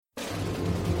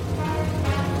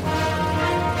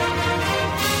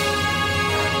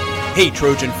Hey,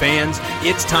 Trojan fans,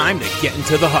 it's time to get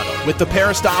into the huddle with the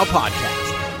Peristyle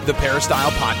Podcast. The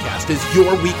Peristyle Podcast is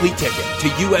your weekly ticket to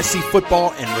USC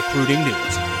football and recruiting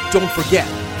news. Don't forget,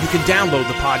 you can download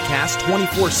the podcast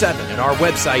 24/7 at our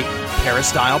website,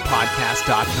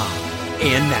 peristylepodcast.com.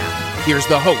 And now, here's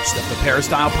the host of the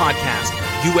Peristyle Podcast,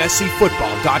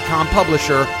 USCFootball.com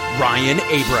publisher, Ryan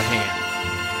Abraham.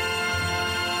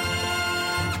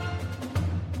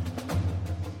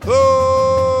 Hello,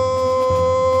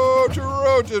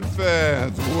 Trojan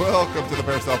fans. Welcome to the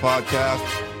Peristyle Podcast.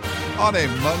 On a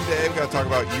Monday, we've got to talk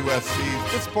about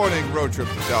USC's disappointing road trip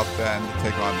to South Bend to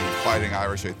take on the Fighting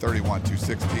Irish, a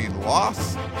 31-16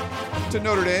 loss to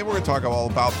Notre Dame. We're going to talk all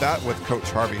about that with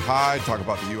Coach Harvey Hyde, talk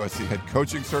about the USC head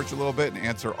coaching search a little bit, and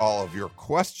answer all of your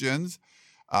questions.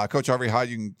 Coach Harvey Hyde,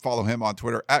 you can follow him on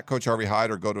Twitter at Coach Harvey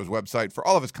Hyde or go to his website for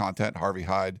all of his content,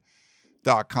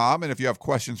 harveyhyde.com. And if you have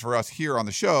questions for us here on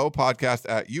the show, podcast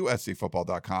at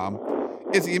uscfootball.com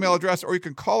is the email address, or you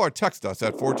can call or text us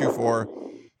at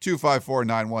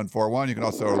 424-254-9141. You can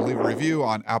also leave a review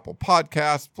on Apple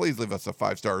Podcasts. Please leave us a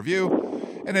 5-star review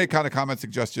and any kind of comments,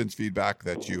 suggestions, feedback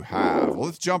that you have. Well,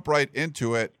 let's jump right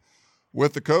into it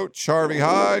with the coach, Harvey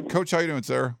Hyde. Coach, how you doing,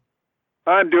 sir?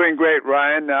 I'm doing great,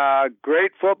 Ryan.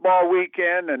 Great football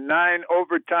weekend, a 9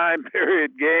 overtime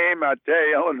period game. I tell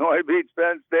you, Illinois beats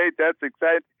Penn State. That's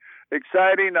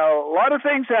exciting. A lot of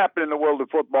things happened in the world of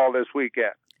football this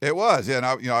weekend. It was, yeah. And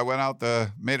I went out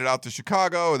made it out to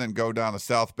Chicago, and then go down to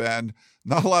South Bend.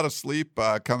 Not a lot of sleep,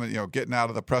 getting out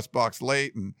of the press box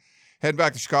late and heading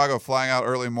back to Chicago, flying out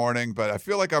early morning. But I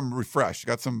feel like I'm refreshed.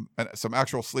 Got some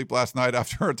actual sleep last night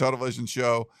after a television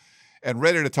show, and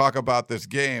ready to talk about this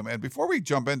game. And before we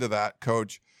jump into that,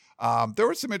 Coach, there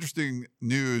was some interesting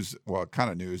news. Well, kind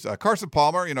of news. Carson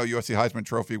Palmer, USC Heisman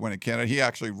Trophy winning candidate. He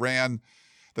actually ran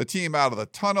the team out of the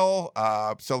tunnel,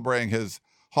 celebrating his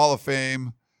Hall of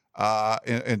Fame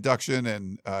induction,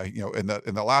 and in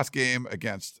the last game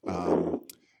against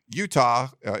Utah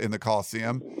in the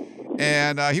Coliseum,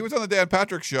 and he was on the Dan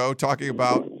Patrick Show talking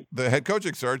about the head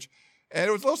coaching search, and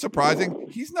it was a little surprising.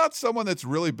 He's not someone that's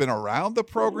really been around the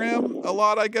program a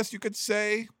lot, I guess you could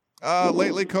say,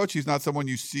 lately, Coach. He's not someone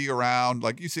you see around,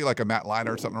 like you see like a Matt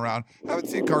Leinart or something around. I haven't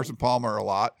seen Carson Palmer a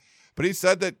lot, but he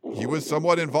said that he was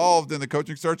somewhat involved in the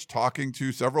coaching search, talking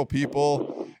to several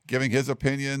people, giving his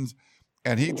opinions.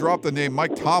 And he dropped the name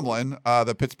Mike Tomlin,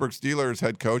 the Pittsburgh Steelers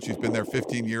head coach. He's been there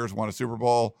 15 years, won a Super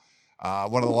Bowl,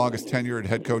 one of the longest tenured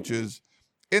head coaches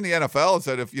in the NFL, and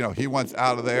said if he wants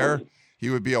out of there,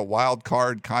 he would be a wild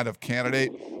card kind of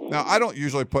candidate. Now, I don't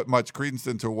usually put much credence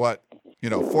into what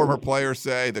former players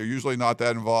say. They're usually not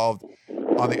that involved.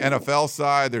 On the NFL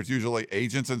side, there's usually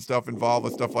agents and stuff involved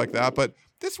with stuff like that. But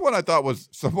this one I thought was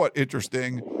somewhat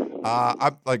interesting.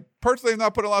 I'm personally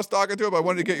not putting a lot of stock into it, but I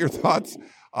wanted to get your thoughts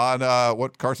on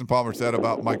what Carson Palmer said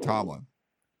about Mike Tomlin.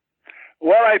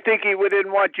 Well, I think he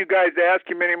didn't want you guys to ask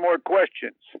him any more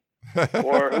questions. That's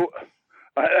what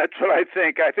I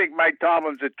think. I think Mike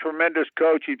Tomlin's a tremendous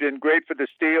coach. He's been great for the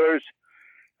Steelers,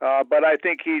 but I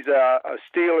think he's a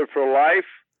Steeler for life,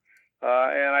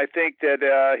 and I think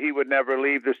that he would never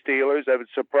leave the Steelers. That would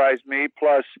surprise me.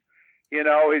 Plus,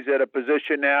 he's at a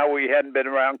position now where he hadn't been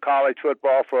around college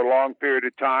football for a long period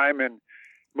of time, and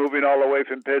moving all the way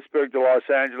from Pittsburgh to Los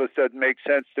Angeles doesn't make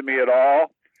sense to me at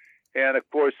all. And, of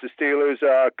course, the Steelers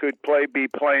could be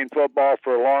playing football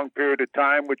for a long period of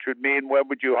time, which would mean when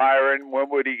would you hire him? When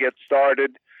would he get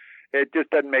started? It just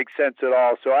doesn't make sense at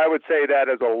all. So I would say that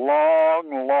is a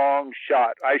long, long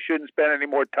shot. I shouldn't spend any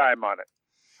more time on it.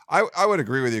 I would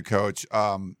agree with you, Coach.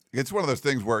 It's one of those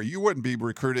things where you wouldn't be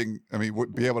recruiting.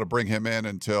 Wouldn't be able to bring him in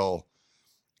until,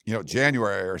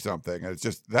 January or something. It's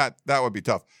just that would be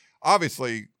tough.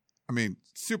 Obviously,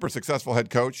 super successful head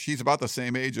coach. He's about the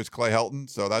same age as Clay Helton,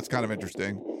 so that's kind of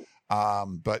interesting.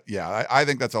 But yeah, I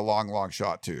think that's a long, long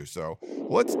shot too. So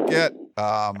let's get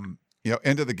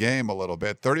into the game a little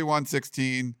bit.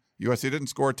 31-16. USC didn't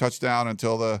score a touchdown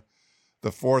until the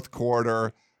fourth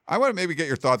quarter. I want to maybe get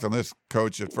your thoughts on this,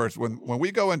 Coach, at first. When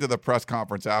we go into the press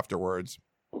conference afterwards,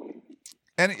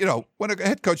 and, when a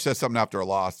head coach says something after a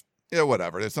loss,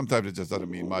 whatever. Sometimes it just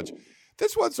doesn't mean much.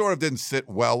 This one sort of didn't sit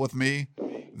well with me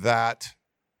that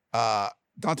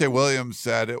Dante Williams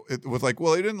said it was like,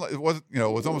 well, it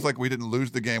was almost like we didn't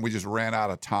lose the game. We just ran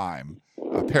out of time.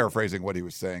 Paraphrasing what he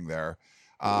was saying there.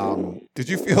 Did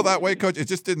you feel that way, Coach? It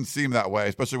just didn't seem that way,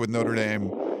 especially with Notre Dame,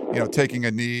 taking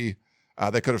a knee.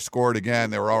 They could have scored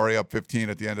again. They were already up 15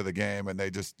 at the end of the game, and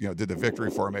they just, did the victory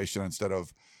formation instead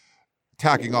of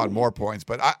tacking on more points.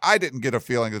 But I didn't get a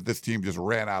feeling that this team just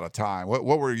ran out of time. What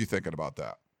were you thinking about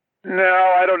that?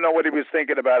 No, I don't know what he was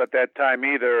thinking about at that time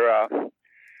either.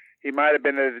 he might have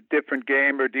been at a different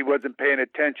game, or he wasn't paying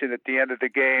attention at the end of the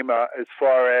game as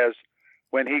far as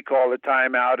when he called a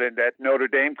timeout and that Notre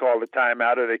Dame called a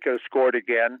timeout, or they could have scored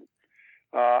again.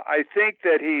 I think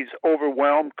that he's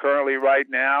overwhelmed currently right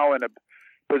now in a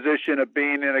position of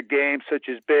being in a game such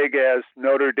as big as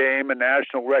Notre Dame, a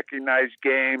national recognized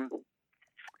game.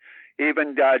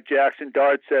 Even Jackson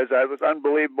Dart says, "I was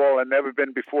unbelievable and never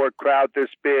been before a crowd this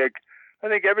big." I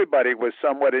think everybody was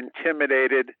somewhat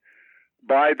intimidated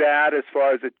by that as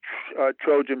far as the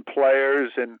Trojan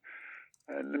players and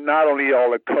not only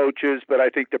all the coaches, but I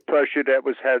think the pressure that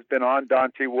has been on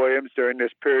Donte Williams during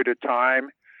this period of time.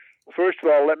 First of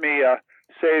all, let me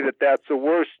say that that's the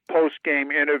worst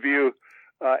post-game interview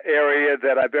area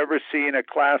that I've ever seen a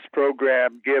class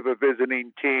program give a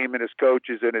visiting team and his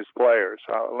coaches and his players.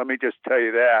 Let me just tell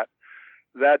you that.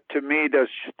 That to me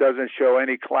doesn't show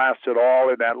any class at all,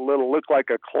 and that looked like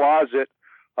a closet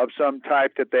of some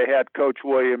type that they had Coach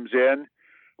Williams in.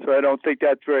 So I don't think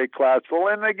that's very classful.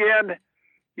 And again,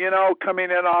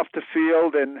 coming in off the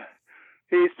field, and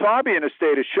he's probably in a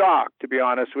state of shock, to be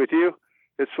honest with you,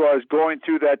 as far as going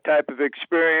through that type of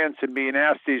experience and being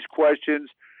asked these questions.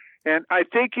 And I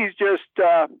think he's just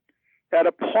at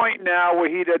a point now where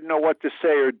he doesn't know what to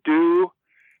say or do.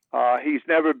 He's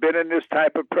never been in this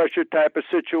type of pressure type of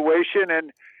situation,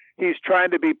 and he's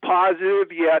trying to be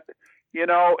positive, yet,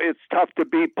 it's tough to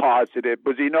be positive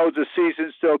because he knows the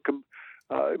season's still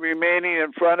remaining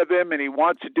in front of him, and he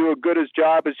wants to do as good a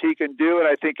job as he can do. And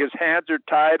I think his hands are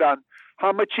tied on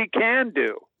how much he can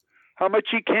do, how much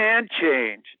he can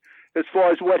change as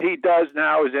far as what he does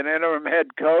now as an interim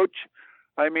head coach.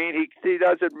 I mean, he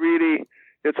doesn't really,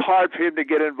 it's hard for him to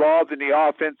get involved in the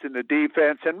offense and the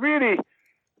defense. And really,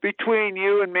 between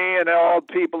you and me and all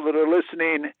people that are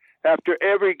listening, after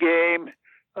every game,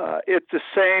 it's the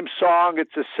same song,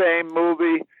 it's the same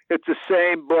movie, it's the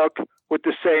same book with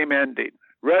the same ending.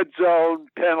 Red zone,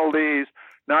 penalties,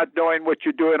 not knowing what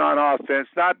you're doing on offense,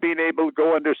 not being able to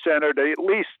go under center to at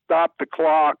least stop the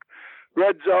clock.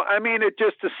 Red zone, I mean, it's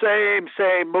just the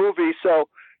same movie. So,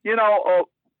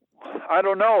 I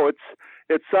don't know.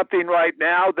 It's something right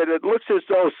now that it looks as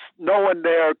though no one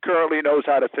there currently knows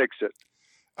how to fix it.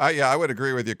 Yeah, I would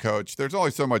agree with you, Coach. There's only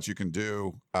so much you can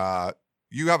do.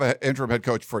 You have an interim head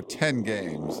coach for 10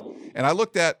 games. And I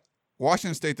looked at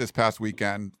Washington State this past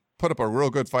weekend, put up a real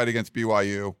good fight against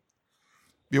BYU.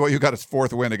 BYU got its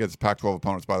fourth win against Pac-12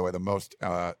 opponents, by the way, the most.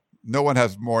 No one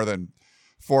has more than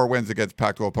 4 wins against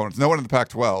Pac-12 opponents. No one in the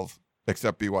Pac-12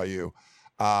 except BYU.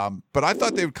 But I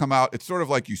thought they would come out. It's sort of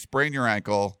like you sprain your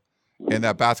ankle in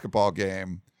that basketball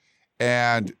game,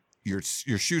 and your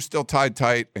shoe's still tied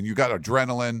tight, and you got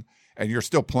adrenaline, and you're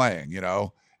still playing,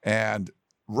 And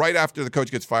right after the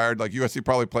coach gets fired, like USC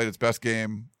probably played its best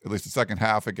game, at least the second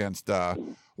half, against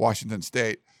Washington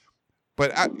State.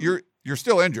 But you're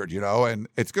still injured, and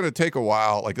it's going to take a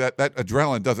while. Like that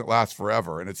adrenaline doesn't last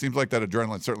forever, and it seems like that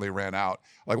adrenaline certainly ran out.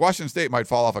 Like Washington State might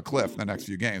fall off a cliff in the next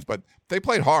few games, but they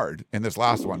played hard in this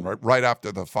last one, right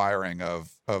after the firing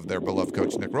of their beloved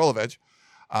coach Nick Rolovich.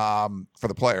 For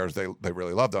the players, they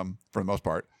really loved them for the most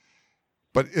part.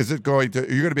 But are you going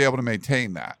to be able to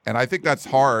maintain that? And I think that's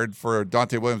hard for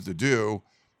Donte Williams to do,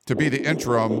 to be the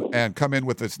interim and come in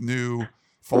with this new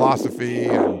philosophy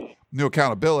and new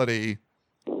accountability.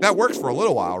 That works for a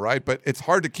little while, right? But it's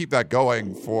hard to keep that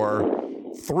going for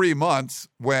 3 months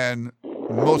when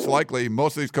most likely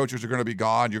most of these coaches are going to be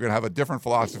gone. You're going to have a different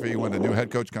philosophy when the new head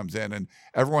coach comes in, and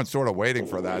everyone's sort of waiting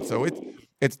for that. So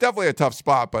it's definitely a tough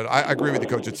spot, but I agree with you,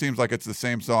 Coach. It seems like it's the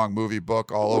same song, movie,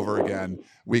 book all over again,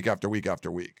 week after week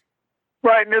after week.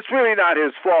 Right, and it's really not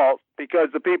his fault because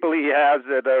the people he has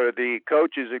that are the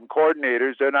coaches and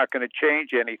coordinators, they're not going to change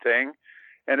anything.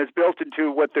 And it's built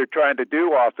into what they're trying to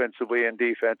do offensively and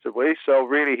defensively. So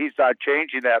really, he's not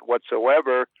changing that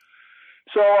whatsoever.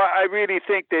 So I really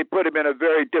think they put him in a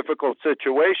very difficult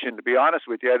situation, to be honest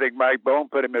with you. I think Mike Bohn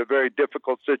put him in a very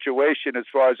difficult situation as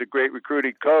far as a great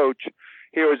recruiting coach.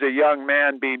 Here was a young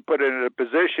man being put in a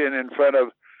position in front of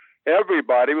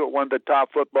everybody with one of the top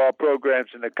football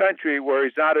programs in the country where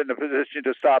he's not in a position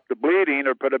to stop the bleeding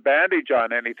or put a bandage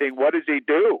on anything. What does he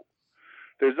do?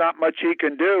 There's not much he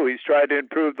can do. He's tried to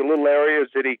improve the little areas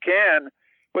that he can,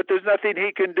 but there's nothing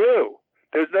he can do.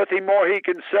 There's nothing more he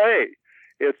can say.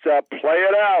 It's play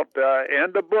it out,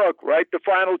 end the book, write the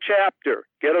final chapter,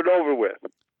 get it over with.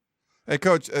 Hey,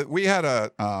 Coach, we had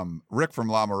Rick from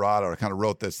La Mirada kind of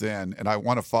wrote this in, and I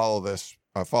want to follow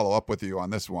up with you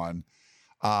on this one.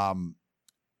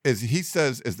 He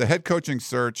says, is the head coaching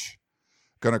search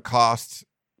going to cost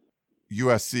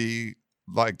USC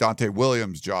like Donte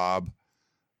Williams' job,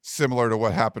 similar to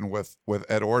what happened with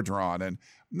Ed Orgeron? And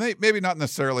maybe not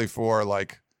necessarily for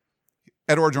like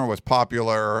Ed Orgeron was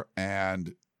popular,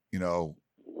 and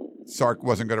Sark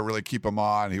wasn't going to really keep him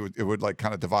on. It would like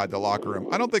kind of divide the locker room.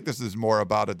 I don't think this is more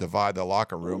about a divide the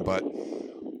locker room, but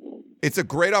it's a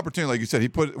great opportunity. Like you said, he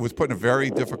was put in a very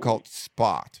difficult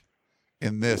spot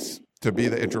in this to be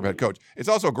the interim head coach. It's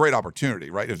also a great opportunity,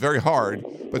 right? It's very hard,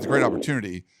 but it's a great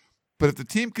opportunity. But if the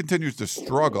team continues to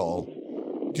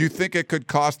struggle, do you think it could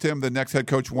cost him, the next head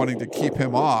coach, wanting to keep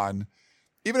him on,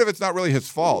 even if it's not really his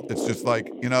fault? It's just like,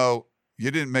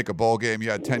 you didn't make a bowl game.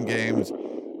 You had 10 games.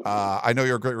 I know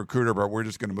you're a great recruiter, but we're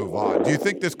just going to move on. Do you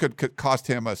think this could cost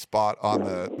him a spot on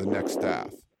the next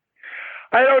staff?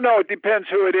 I don't know. It depends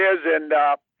who it is and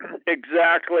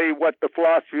exactly what the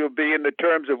philosophy will be in the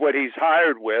terms of what he's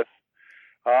hired with.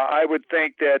 I would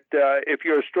think that if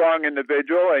you're a strong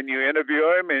individual and you interview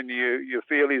him and you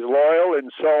feel he's loyal and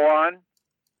so on,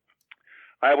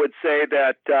 I would say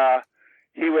that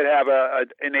he would have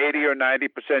an 80 or 90%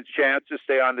 chance to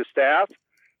stay on the staff.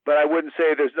 But I wouldn't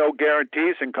say there's no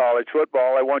guarantees in college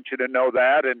football. I want you to know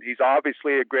that. And he's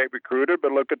obviously a great recruiter,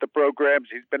 but look at the programs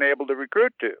he's been able to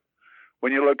recruit to.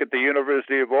 When you look at the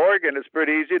University of Oregon, it's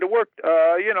pretty easy to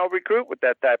recruit with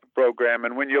that type of program.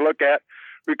 And when you look at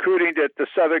recruiting at the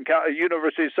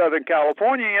University of Southern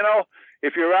California,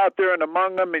 if you're out there and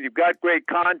among them and you've got great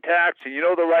contacts and you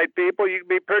know the right people, you can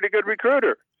be a pretty good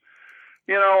recruiter.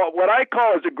 What I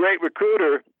call as a great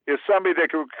recruiter is somebody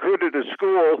that can recruit at a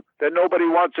school that nobody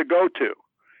wants to go to.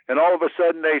 And all of a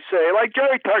sudden they say, like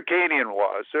Jerry Tarkanian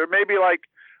was, or maybe like,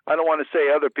 I don't want to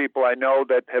say other people I know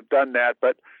that have done that,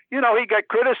 but, he got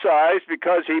criticized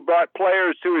because he brought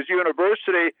players to his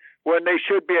university when they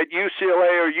should be at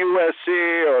UCLA or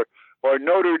USC or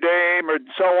Notre Dame or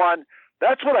so on.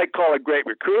 That's what I call a great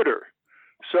recruiter.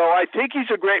 So I think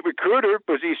he's a great recruiter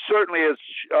because he certainly has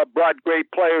brought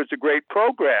great players to great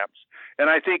programs. And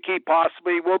I think he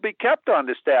possibly will be kept on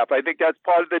the staff. I think that's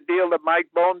part of the deal that Mike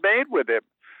Bohn made with him,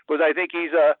 because I think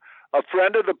he's a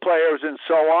friend of the players and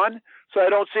so on. So I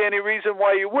don't see any reason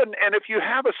why you wouldn't. And if you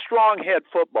have a strong head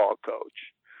football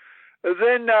coach,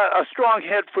 then a strong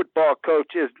head football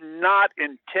coach is not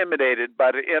intimidated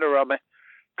by the interim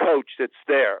coach that's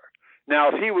there. Now,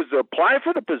 if he was to apply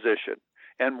for the position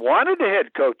and wanted the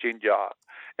head coaching job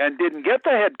and didn't get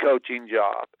the head coaching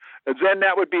job, then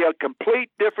that would be a complete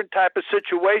different type of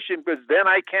situation, because then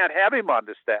I can't have him on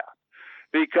the staff.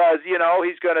 Because,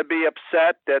 he's going to be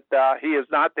upset that he is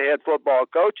not the head football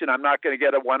coach, and I'm not going to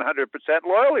get a 100%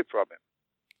 loyalty from him.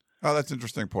 Oh, that's an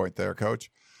interesting point there, Coach.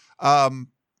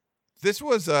 This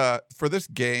was, for this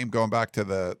game, going back to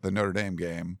the Notre Dame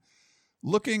game,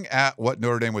 looking at what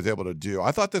Notre Dame was able to do,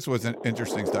 I thought this was an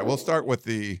interesting step. We'll start with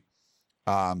the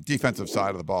defensive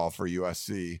side of the ball for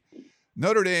USC.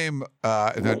 Notre Dame,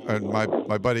 and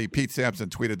my buddy Pete Sampson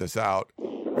tweeted this out.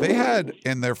 They had,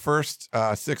 in their first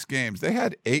 6 games, they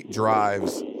had 8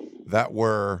 drives that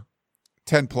were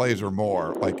 10 plays or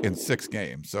more, like in 6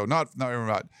 games. So not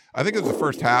I think it was the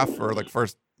first half, or like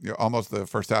almost the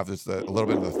first half, just a little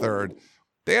bit of the third.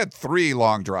 They had 3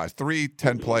 long drives, 3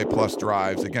 10-play plus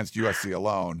drives against USC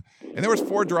alone. And there was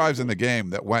 4 drives in the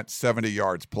game that went 70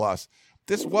 yards plus.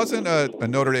 This wasn't a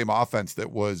Notre Dame offense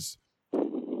that was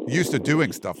used to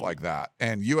doing stuff like that.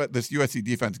 And this USC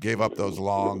defense gave up those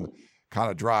long kind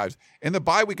of drives. In the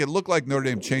bye week, it looked like Notre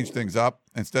Dame changed things up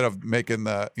instead of making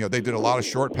they did a lot of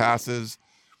short passes.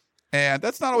 And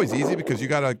that's not always easy, because you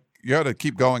got to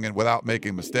keep going and without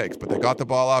making mistakes. But they got the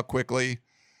ball out quickly,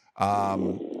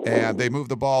 and they moved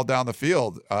the ball down the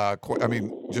field.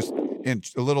 Just in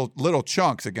little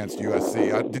chunks against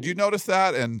USC. Did you notice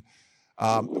that? And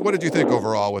what did you think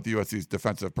overall with USC's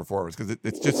defensive performance? Because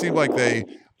it just seemed like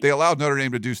they allowed Notre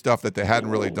Dame to do stuff that they hadn't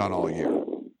really done all year.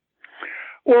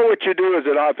 Well, what you do as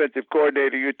an offensive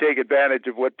coordinator, you take advantage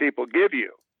of what people give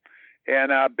you. And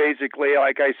basically,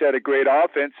 like I said, a great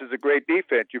offense is a great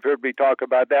defense. You've heard me talk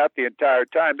about that the entire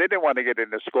time. They didn't want to get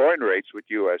into scoring rates with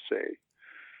USC.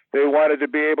 They wanted to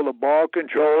be able to ball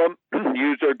control them,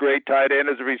 use their great tight end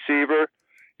as a receiver,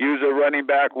 use their running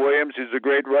back, Williams, who's a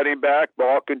great running back,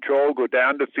 ball control, go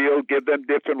down the field, give them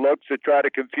different looks to try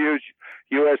to confuse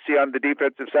USC on the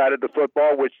defensive side of the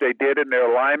football, which they did in their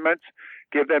alignments.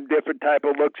 Give them different type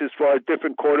of looks as far as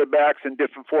different quarterbacks and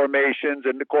different formations,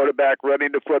 and the quarterback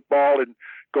running the football and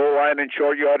goal line and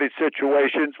short yardage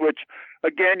situations, which,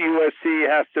 again, USC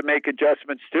has to make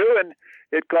adjustments to, and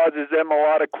it causes them a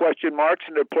lot of question marks,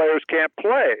 and their players can't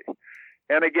play.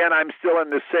 And again, I'm still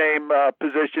in the same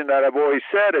position that I've always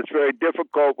said. It's very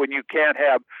difficult when you can't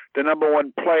have the number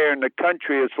one player in the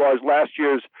country as far as last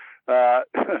year's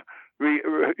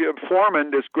Foreman,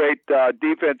 this great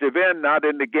defensive end, not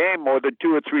in the game more than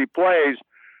 2 or 3 plays,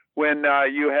 when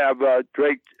you have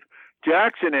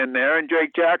Jackson in there, and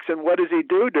Drake Jackson, what does he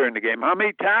do during the game? How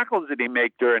many tackles did he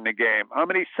make during the game? How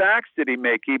many sacks did he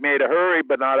make? He made a hurry,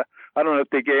 but not. I don't know if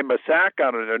they gave him a sack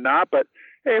on it or not. But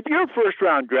hey, if you're a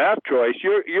first-round draft choice,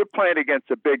 you're playing against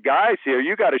the big guys here.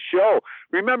 You got to show.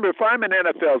 Remember, if I'm an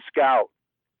NFL scout,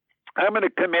 I'm going to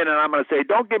come in and I'm going to say,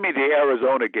 don't give me the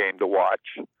Arizona game to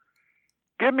watch.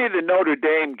 Give me the Notre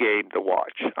Dame game to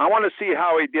watch. I want to see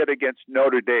how he did against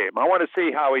Notre Dame. I want to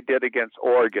see how he did against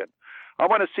Oregon. I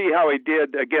want to see how he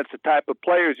did against the type of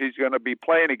players he's going to be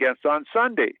playing against on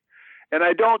Sunday. And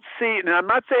I don't see, and I'm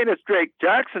not saying it's Drake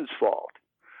Jackson's fault.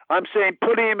 I'm saying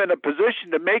putting him in a position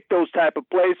to make those type of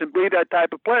plays and be that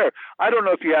type of player. I don't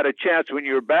know if you had a chance when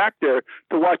you were back there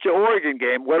to watch an Oregon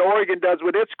game, what Oregon does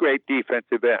with its great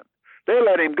defensive end. They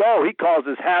let him go. He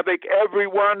causes havoc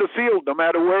everywhere on the field, no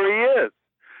matter where he is.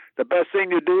 The best thing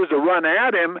to do is to run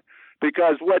at him,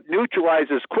 because what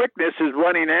neutralizes quickness is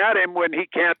running at him when he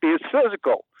can't be as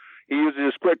physical. He uses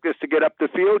his quickness to get up the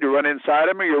field. You run inside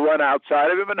him or you run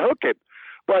outside of him and hook him.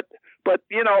 But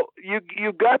you know,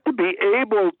 you got to be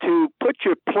able to put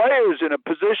your players in a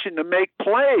position to make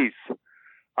plays.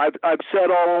 I've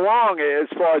said all along, as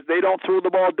far as they don't throw the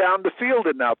ball down the field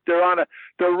enough. They're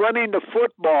running the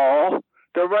football.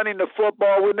 They're running the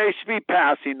football when they should be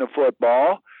passing the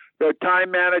football. Their time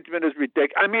management is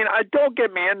ridiculous. I mean, don't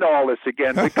get me into all this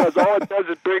again, because all it does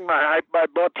is bring my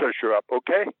blood pressure up,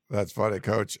 okay? That's funny,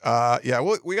 Coach. Yeah,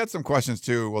 we got some questions,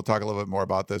 too. We'll talk a little bit more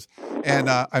about this. And,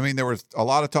 I mean, there was a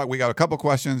lot of talk. We got a couple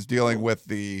questions dealing with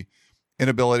the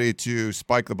inability to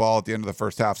spike the ball at the end of the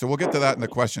first half. So we'll get to that in the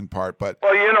question part. But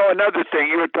well, you know, another thing,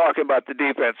 you were talking about the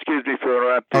defense. Excuse me for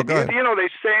interrupting. Oh, go ahead. You know, the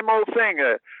same old thing.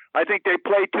 I think they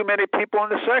play too many people in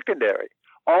the secondary.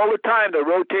 All the time, they're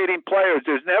rotating players.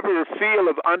 There's never a feel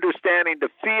of understanding the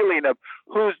feeling of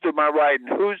who's to my right and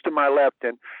who's to my left,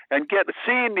 and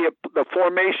seeing the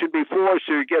formation before,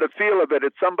 so you get a feel of it.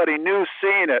 It's somebody new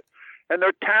seeing it, and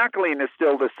their tackling is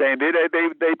still the same.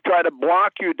 They try to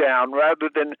block you down rather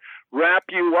than wrap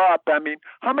you up. I mean,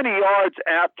 how many yards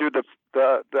after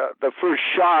the first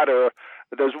shot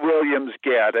does Williams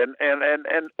get, and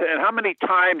how many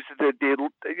times did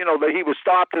he was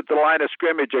stopped at the line of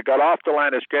scrimmage, or got off the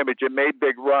line of scrimmage and made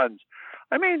big runs?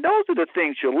 I mean, those are the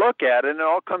things you look at, and it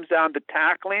all comes down to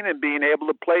tackling and being able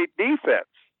to play defense.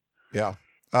 Yeah.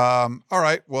 All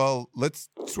right. Well, let's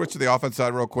switch to the offense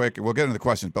side real quick, and we'll get into the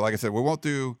questions. But like I said, we'll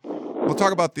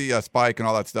talk about the spike and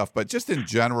all that stuff. But just in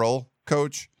general,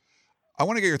 Coach, I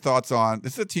want to get your thoughts on,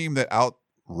 this is a team that outgained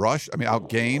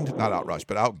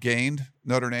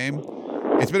Notre Dame.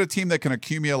 It's been a team that can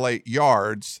accumulate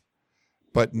yards,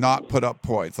 but not put up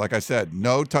points. Like I said,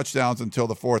 no touchdowns until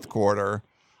the fourth quarter.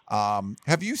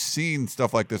 Have you seen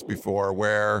stuff like this before,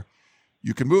 where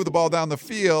you can move the ball down the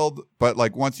field, but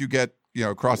like once you get,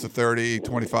 across the 30,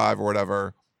 25 or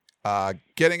whatever,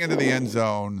 getting into the end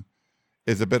zone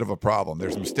is a bit of a problem.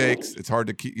 There's mistakes. It's hard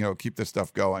to keep this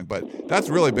stuff going, but that's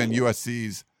really been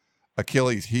USC's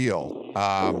Achilles heel.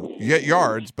 You get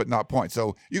yards, but not points.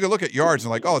 So you can look at yards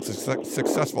and like, oh, it's a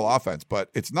successful offense, but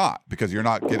it's not, because you're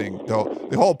not getting,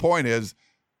 the whole point is,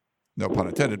 no pun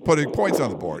intended, putting points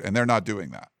on the board, and they're not doing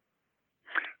that.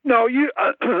 No,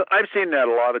 I've seen that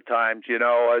a lot of times,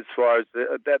 as far as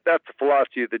that's the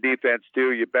philosophy of the defense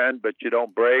too. You bend, but you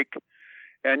don't break.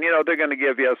 And, they're going to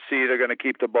give USC, they're going to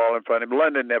keep the ball in front of him.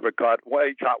 London never caught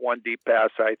one deep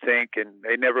pass, I think, and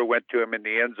they never went to him in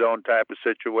the end zone type of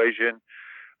situation.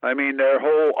 I mean, their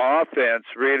whole offense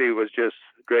really was just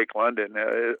Drake London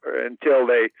until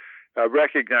they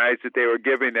recognized that they were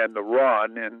giving them the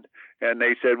run, and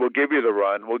they said, we'll give you the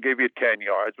run, we'll give you 10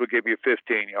 yards, we'll give you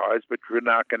 15 yards, but we're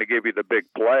not going to give you the big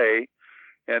play.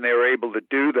 And they were able to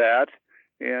do that.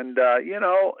 And,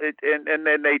 and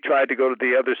then they tried to go to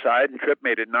the other side, and Tripp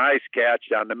made a nice catch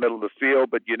down the middle of the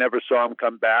field, but you never saw him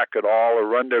come back at all or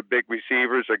run their big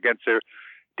receivers against their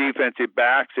defensive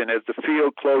backs. And as the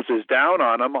field closes down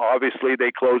on them, obviously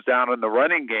they close down on the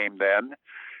running game then,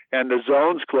 and the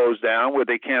zones close down where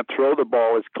they can't throw the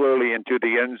ball as clearly into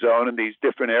the end zone in these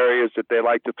different areas that they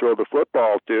like to throw the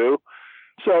football to.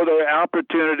 So the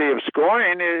opportunity of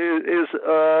scoring is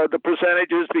the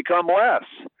percentages become less,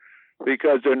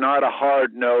 because they're not a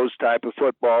hard-nosed type of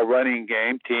football running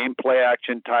game team,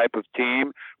 play-action type of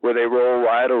team where they roll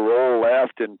right or roll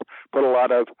left and put a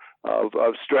lot of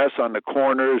stress on the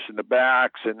corners and the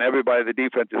backs and everybody, the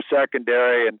defensive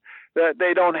secondary, and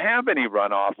they don't have any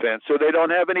run offense, so they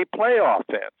don't have any play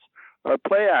offense or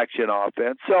play-action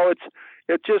offense. So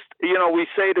it's just, we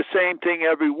say the same thing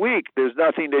every week. There's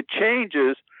nothing that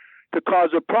changes to cause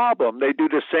a problem. They do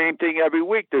the same thing every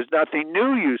week. There's nothing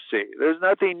new you see. There's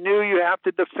nothing new you have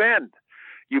to defend.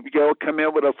 You go come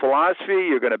in with a philosophy,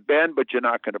 you're going to bend, but you're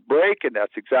not going to break, and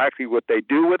that's exactly what they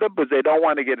do with them, because they don't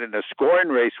want to get in a scoring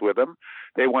race with them.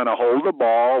 They want to hold the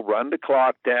ball, run the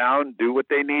clock down, do what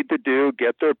they need to do,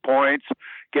 get their points,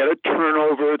 get a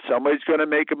turnover. Somebody's going to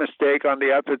make a mistake on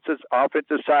the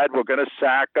offensive side. We're going to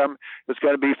sack them. It's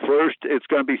going to be first. It's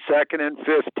going to be 2nd and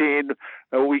 15.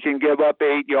 We can give up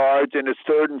 8 yards, and it's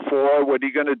 3rd and 4. What are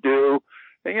you going to do?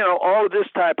 And, all of this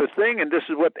type of thing. And this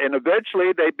is and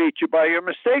eventually they beat you by your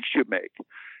mistakes you make.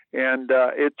 And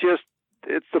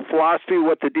it's the philosophy,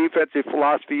 what the defensive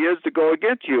philosophy is to go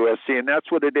against USC. And that's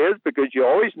what it is, because you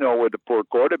always know where the poor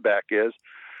quarterback is.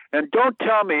 And don't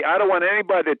tell me, I don't want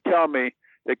anybody to tell me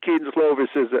that Kedon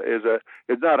Slovis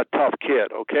is not a tough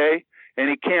kid, okay? And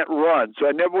he can't run. So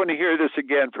I never want to hear this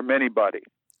again from anybody.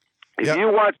 If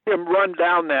you watch him run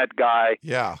down that guy,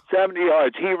 70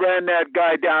 yards, he ran that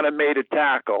guy down and made a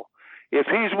tackle. If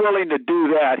he's willing to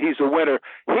do that, he's a winner.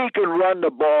 He can run the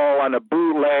ball on a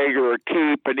bootleg or a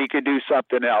keep, and he can do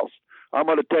something else. I'm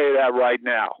going to tell you that right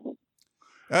now.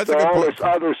 That's a good all point. This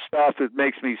other stuff, it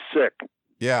makes me sick.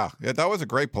 Yeah, that was a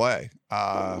great play.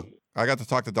 I got to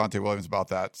talk to Dante Williams about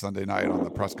that Sunday night on the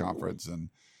press conference, and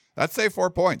that saved 4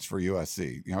 points for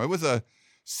USC. It was a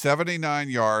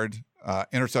 79-yard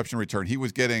interception return. He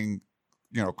was getting,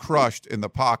 crushed in the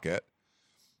pocket,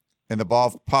 and the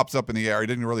ball pops up in the air. He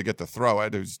didn't really get to throw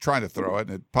it. He was trying to throw it,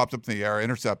 and it pops up in the air,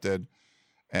 intercepted,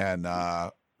 and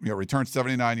returned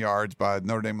 79 yards by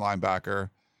Notre Dame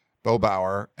linebacker Bo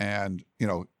Bauer. And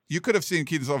you could have seen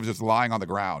Kedon Slovis just lying on the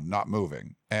ground, not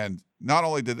moving. And not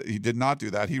only did he not do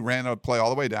that, he ran a play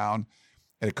all the way down.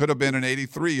 And it could have been an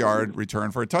 83-yard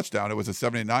return for a touchdown. It was a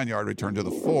 79-yard return to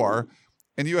the 4.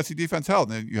 And the USC defense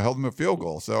held, and you held him a field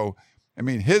goal. So,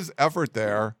 his effort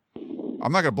there,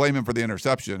 I'm not going to blame him for the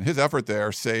interception. His effort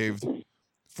there saved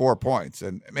 4 points.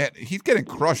 And, man, he's getting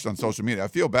crushed on social media. I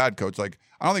feel bad, Coach. I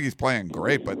don't think he's playing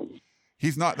great, but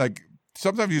he's not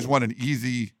sometimes you just want an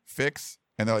easy fix,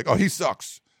 and they're like, oh, he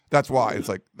sucks. That's why. It's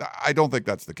I don't think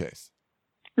that's the case.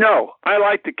 No, I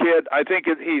like the kid. I think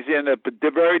he's in a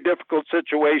very difficult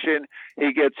situation.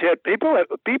 He gets hit. People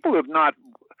have not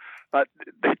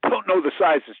they don't know the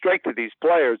size and strength of these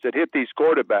players that hit these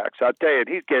quarterbacks. I'll tell you,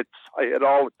 he gets hit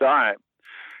all the time.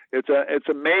 It's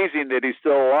amazing that he's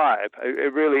still alive.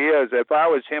 It really is. If I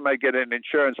was him, I'd get an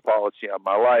insurance policy on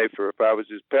my life, or if I was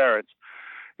his parents.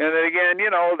 And then again,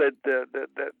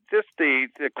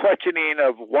 the questioning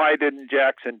of why didn't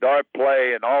Jackson Dart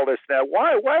play and all this and that.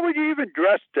 Why would you even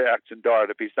dress Jackson Dart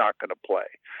if he's not going to play?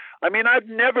 I've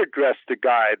never dressed a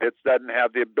guy that doesn't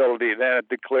have the ability and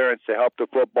the clearance to help the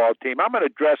football team. I'm going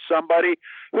to dress somebody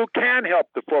who can help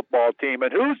the football team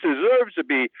and who deserves to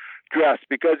be dressed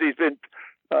because he's been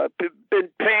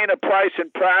paying a price in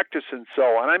practice and so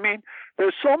on.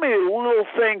 There's so many little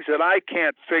things that I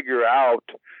can't figure out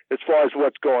as far as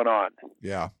what's going on.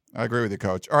 Yeah, I agree with you,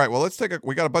 Coach. All right, well,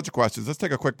 we got a bunch of questions. Let's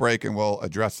take a quick break, and we'll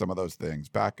address some of those things.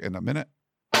 Back in a minute.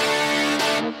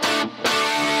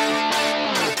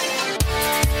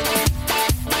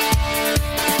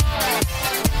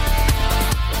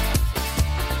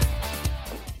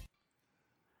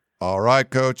 All right,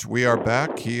 Coach, we are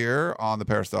back here on the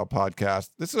Peristyle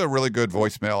Podcast. This is a really good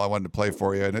voicemail I wanted to play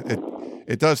for you, and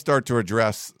it does start to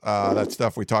address that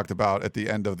stuff we talked about at the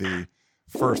end of the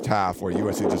first half where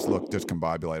USC just looked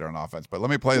discombobulated on offense. But let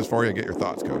me play this for you and get your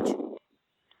thoughts, Coach.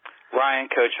 Ryan,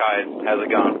 Coach Hyde, how's it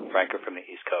going? Franco from the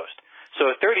East Coast. So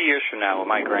 30 years from now,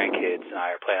 when my grandkids and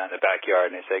I are playing out in the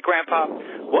backyard and they say, Grandpa,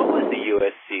 what was the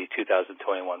USC 2021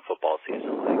 football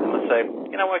season like? I'm going to say,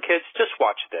 you know what, kids, just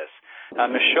watch this.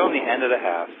 I'm going to show them the end of the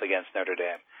half against Notre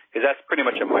Dame, because that's pretty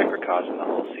much a microcosm of the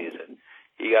whole season.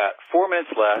 You got 4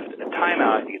 minutes left, a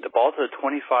timeout, you get the ball to the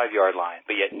 25-yard line,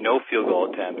 but yet no field goal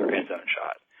attempt or end zone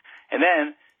shot. And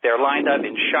then they're lined up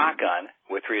in shotgun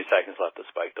with 3 seconds left to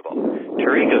spike the ball.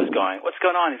 Tirico's going, what's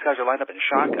going on? These guys are lined up in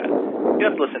shotgun. You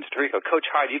have to listen to Tirico. Coach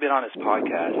Hyde, you've been on this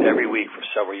podcast every week for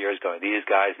several years going, these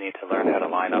guys need to learn how to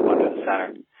line up under the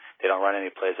center. They don't run any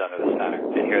plays under the center.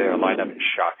 And here they're lined up in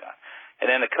shotgun. And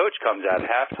then the coach comes out at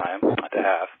halftime, at the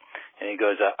half, and he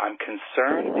goes, I'm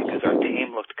concerned because our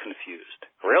team looked confused.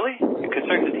 Really? You're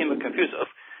concerned the team looked confused?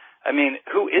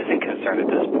 Who isn't concerned at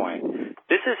this point?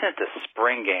 This isn't the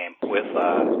spring game with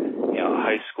a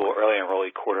high school early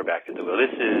enrollee quarterback at the wheel.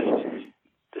 This is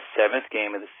the 7th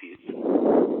game of the season,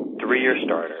 3-year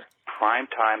starter,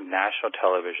 primetime national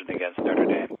television against Notre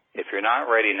Dame. If you're not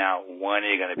ready now, when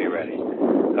are you going to be ready?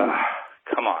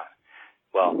 Come on.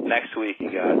 Well, next week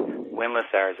you got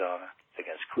winless Arizona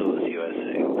against clueless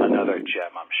USC. Another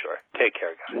gem, I'm sure. Take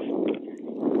care, guys.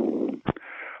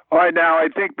 All right, now I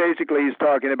think basically he's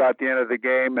talking about the end of the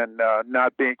game and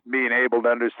not being able to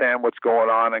understand what's going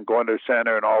on and going to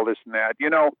center and all this and that. You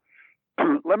know,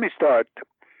 let me start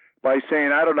by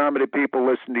saying I don't know how many people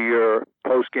listen to your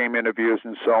post-game interviews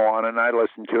and so on, and I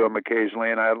listen to them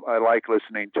occasionally, and I like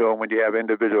listening to them when you have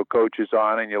individual coaches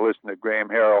on and you listen to Graham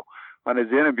Harrell on his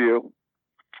interview,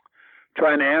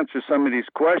 trying to answer some of these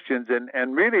questions,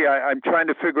 and really I'm trying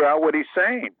to figure out what he's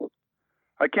saying.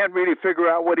 I can't really figure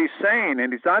out what he's saying,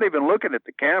 and he's not even looking at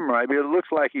the camera. I mean, it looks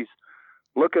like he's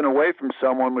looking away from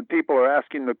someone when people are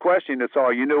asking the question. It's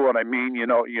all, you know what I mean, you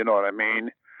know what I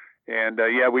mean. And,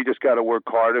 yeah, we just got to work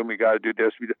harder and we got to do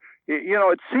this. You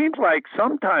know, it seems like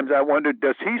sometimes I wonder,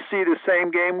 does he see the same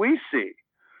game we see?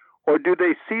 Or do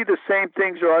they see the same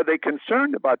things, or are they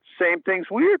concerned about the same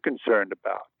things we're concerned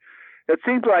about? It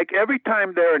seems like every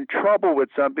time they're in trouble with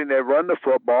something, they run the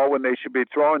football when they should be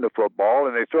throwing the football,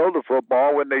 and they throw the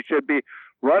football when they should be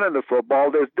running the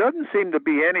football. There doesn't seem to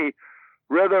be any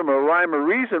rhythm or rhyme or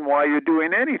reason why you're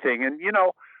doing anything. And, you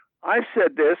know, I've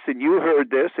said this, and you heard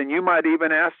this, and you might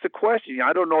even ask the question.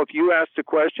 I don't know if you asked the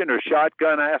question or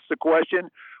Shotgun asked the question.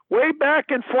 Way back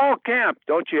in fall camp,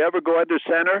 don't you ever go under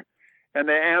center? And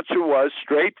the answer was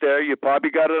straight there. You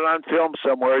probably got it on film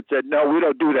somewhere. It said, no, we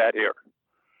don't do that here.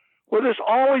 Well, there's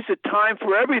always a time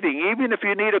for everything, even if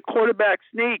you need a quarterback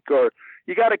sneak or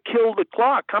you got to kill the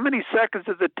clock. How many seconds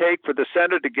does it take for the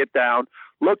center to get down,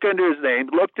 look under his name,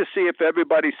 look to see if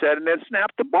everybody said, and then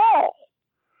snap the ball?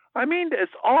 I mean,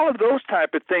 it's all of those type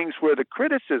of things where the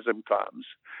criticism comes.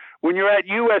 When you're at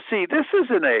USC, this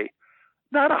isn't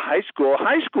not a high school.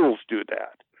 High schools do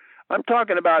that. I'm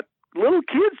talking about little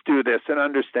kids do this and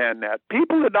understand that.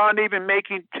 People that aren't even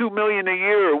making $2 million a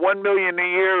year or $1 million a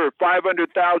year or $500,000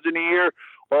 a year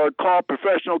or called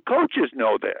professional coaches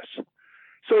know this.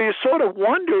 So you sort of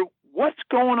wonder what's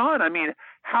going on. I mean,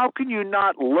 how can you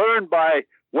not learn by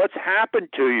what's happened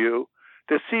to you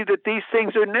to see that these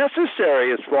things are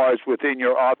necessary as far as within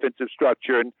your offensive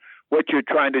structure and what you're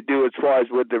trying to do as far as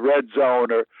with the red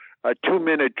zone or a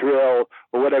 2-minute drill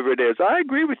or whatever it is? I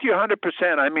agree with you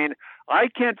 100%. I mean, I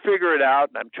can't figure it out,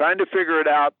 and I'm trying to figure it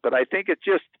out, but I think it's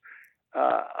just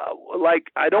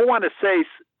like, I don't want to say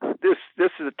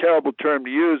this is a terrible term to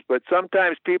use, but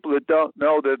sometimes people that don't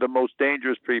know, they're the most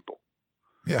dangerous people.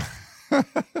 Yeah.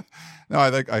 No, I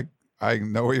think I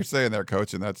know what you're saying there,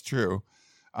 Coach, and that's true.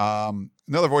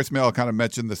 Another voicemail kind of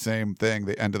mentioned the same thing,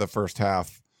 the end of the first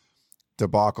half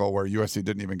debacle where USC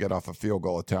didn't even get off a field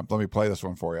goal attempt. Let me play this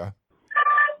one for you.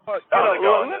 How's it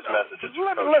going? This message is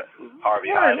from Coach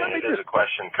Harvey Hyde, and it is a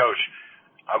question. Coach,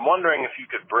 I'm wondering if you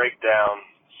could break down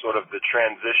sort of the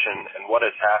transition and what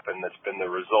has happened that's been the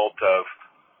result of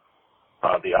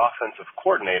the offensive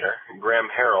coordinator, Graham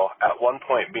Harrell, at one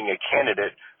point being a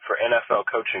candidate for NFL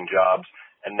coaching jobs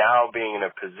and now being in a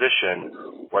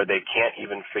position where they can't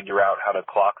even figure out how to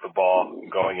clock the ball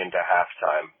going into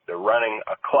halftime. They're running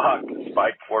a clock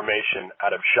spike formation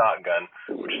out of shotgun,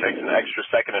 which takes an extra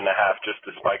second and a half just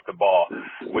to spike the ball,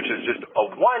 which is just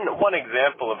one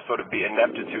example of sort of the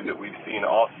ineptitude that we've seen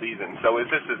all season. So is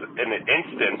this an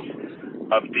instance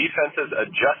of defenses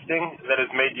adjusting that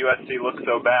has made USC look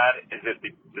so bad? Is it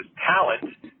this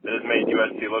talent that has made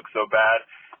USC look so bad?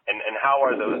 And how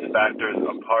are those factors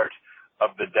a part of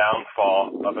the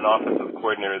downfall of an offensive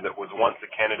coordinator that was once a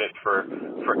candidate for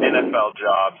NFL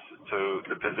jobs to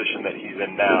the position that he's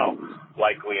in now,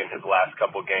 likely in his last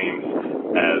couple games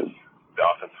as the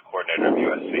offensive coordinator of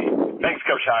USC? Thanks,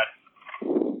 Coach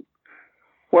Hyde.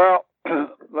 Well,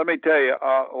 let me tell you,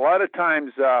 a lot of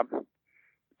times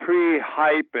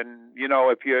pre-hype and, you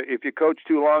know, if you coach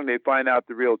too long, they find out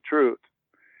the real truth.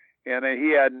 And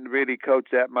he hadn't really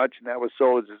coached that much, and that was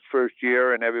so as his first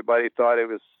year, and everybody thought it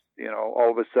was, you know,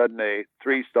 all of a sudden a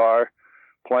 3-star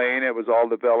plane. It was all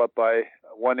developed by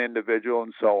one individual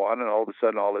and so on, and all of a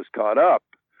sudden all this caught up.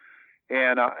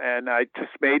 And I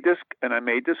just made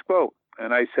this quote,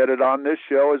 and I said it on this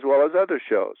show as well as other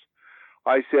shows.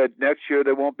 I said, next year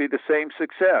there won't be the same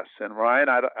success. And Ryan,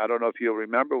 I don't know if you'll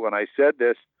remember when I said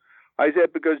this. I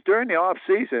said, because during the off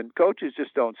season, coaches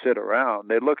just don't sit around.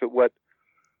 They look at what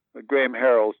Graham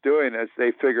Harrell's doing as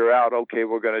they figure out, okay,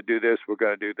 we're going to do this, we're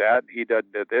going to do that. He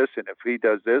doesn't do this, and if he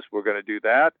does this, we're going to do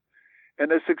that.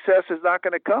 And the success is not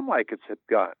going to come like it's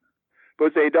done,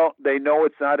 because they know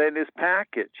it's not in his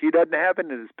package. He doesn't have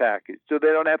it in his package, so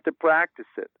they don't have to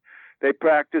practice it. They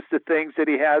practice the things that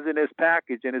he has in his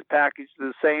package, and his package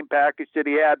is the same package that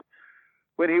he had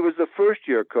when he was the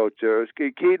first-year coach there.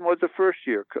 Keaton was a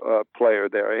first-year player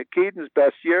there. Keaton's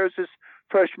best year is his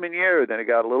freshman year. Then it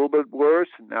got a little bit worse,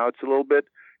 and now it's a little bit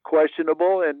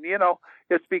questionable. And, you know,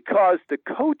 it's because the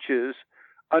coaches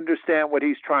understand what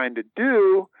he's trying to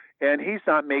do, and he's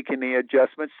not making the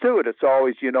adjustments to it. It's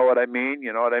always, you know what I mean?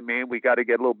 We got to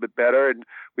get a little bit better, and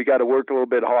we got to work a little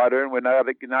bit harder, and we're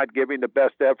not giving the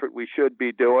best effort we should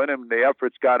be doing, and the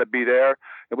effort's got to be there,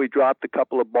 and we dropped a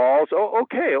couple of balls. Oh,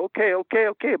 okay.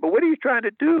 But what are you trying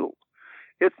to do?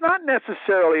 It's not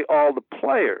necessarily all the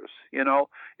players,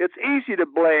 It's easy to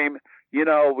blame,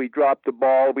 we dropped the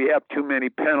ball, we have too many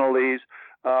penalties,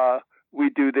 we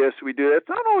do this, we do that. It's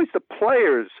not always the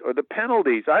players or the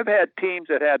penalties. I've had teams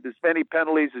that had as many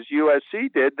penalties as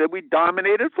USC did that we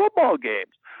dominated football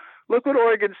games. Look what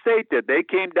Oregon State did. They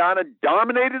came down and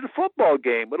dominated the football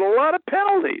game with a lot of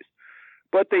penalties.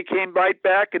 But they came right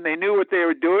back and they knew what they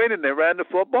were doing and they ran the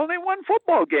football and they won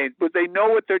football games. But they know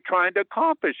what they're trying to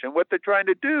accomplish and what they're trying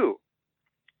to do.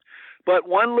 But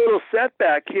one little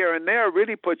setback here and there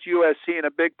really puts USC in a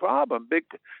big problem, big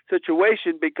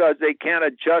situation, because they can't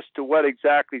adjust to what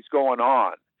exactly is going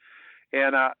on.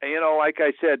 And, like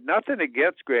I said, nothing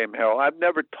against Graham Harrell. I've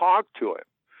never talked to him.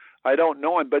 I don't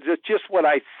know him, but it's just what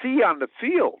I see on the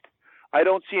field. I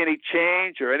don't see any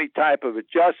change or any type of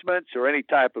adjustments or any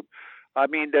type of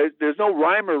there's no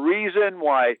rhyme or reason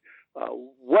why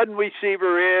one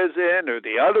receiver is in or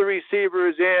the other receiver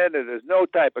is in, and there's no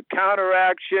type of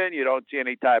counteraction. You don't see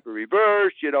any type of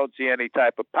reverse. You don't see any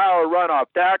type of power run off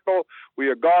tackle where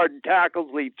your guard and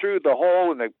tackles lead through the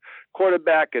hole and the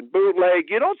quarterback and bootleg.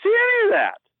 You don't see any of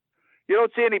that. You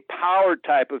don't see any power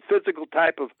type of physical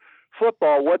type of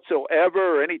football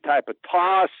whatsoever, or any type of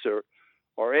toss or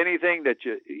anything that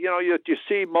you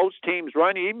see most teams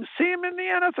run. You even see them in the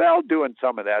NFL doing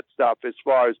some of that stuff as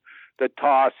far as the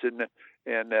toss and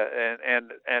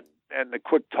the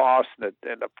quick toss and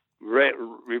the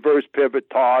reverse pivot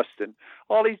toss and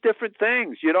all these different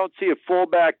things. You don't see a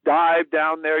fullback dive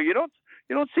down there. You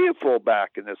don't see a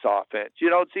fullback in this offense. You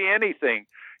don't see anything.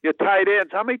 Your tight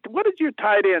ends. What did your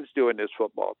tight ends do in this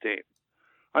football team?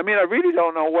 I really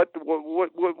don't know what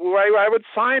I would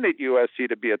sign at USC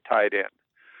to be a tight end,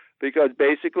 because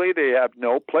basically they have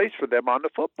no place for them on the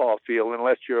football field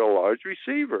unless you're a large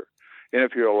receiver. And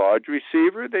if you're a large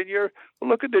receiver, then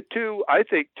look at the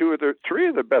three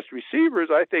of the best receivers,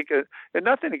 I think, and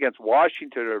nothing against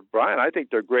Washington or Bryant. I think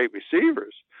they're great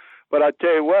receivers. But I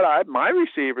tell you what, my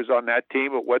receivers on that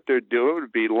team, at what they're doing,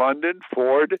 would be London,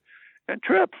 Ford, and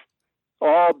Tripp.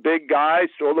 All big guys,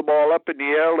 throw the ball up in the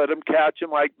air, let them catch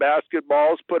them like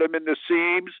basketballs, put them in the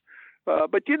seams.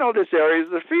 But this area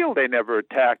of the field they never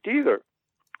attacked either.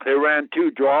 They ran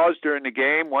 2 draws during the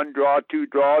game, 1 draw, 2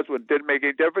 draws. When it didn't make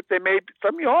any difference, they made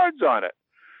some yards on it.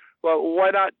 Well,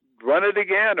 why not run it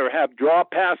again or have draw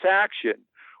pass action?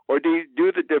 Or do you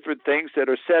do the different things that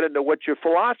are set into what your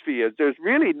philosophy is? There's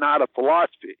really not a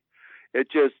philosophy.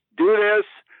 It's just do this.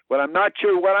 When I'm not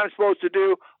sure what I'm supposed to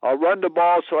do, I'll run the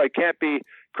ball so I can't be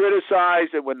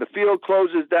criticized. And when the field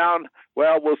closes down,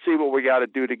 well, we'll see what we got to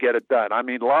do to get it done.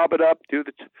 Lob it up,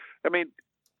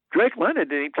 Drake London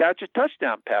didn't even catch a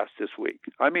touchdown pass this week.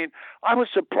 I was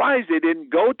surprised they didn't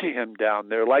go to him down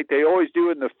there like they always do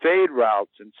in the fade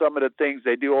routes and some of the things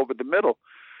they do over the middle.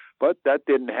 But that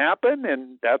didn't happen,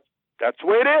 and that's the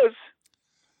way it is.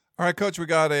 All right, Coach, we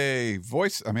got an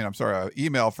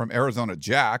email from Arizona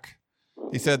Jack.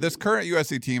 He said, this current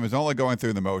USC team is only going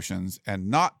through the motions and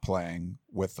not playing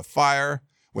with fire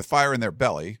in their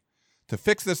belly. To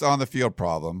fix this on-the-field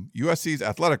problem, USC's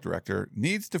athletic director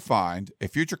needs to find a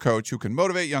future coach who can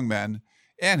motivate young men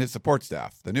and his support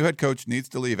staff. The new head coach needs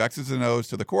to leave X's and O's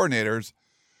to the coordinators,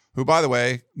 who, by the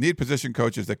way, need position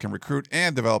coaches that can recruit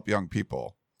and develop young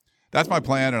people. That's my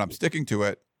plan, and I'm sticking to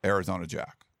it, Arizona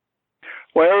Jack.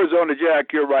 Well, Arizona Jack,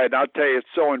 you're right. And I'll tell you, it's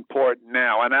so important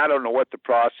now. And I don't know what the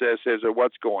process is or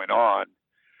what's going on,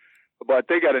 but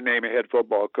they got to name a head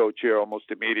football coach here almost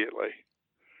immediately.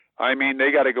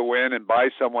 They got to go in and buy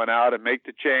someone out and make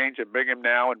the change and bring him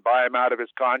now and buy him out of his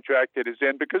contract that is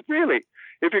in. Because really,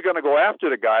 if you're going to go after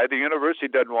the guy, the university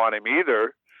doesn't want him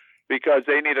either, because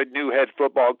they need a new head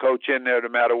football coach in there no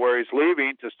matter where he's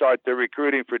leaving to start their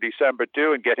recruiting for December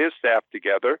 2 and get his staff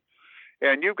together.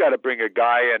 And you've got to bring a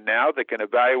guy in now that can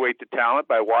evaluate the talent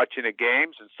by watching the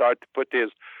games and start to put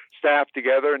his staff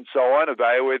together and so on,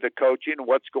 evaluate the coaching,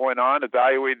 what's going on,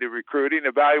 evaluate the recruiting,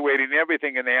 evaluating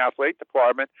everything in the athlete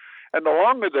department. And the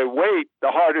longer they wait, the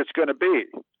harder it's going to be.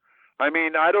 I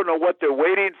don't know what they're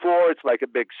waiting for. It's like a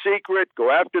big secret.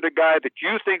 Go after the guy that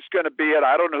you think's going to be it.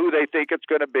 I don't know who they think it's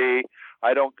going to be.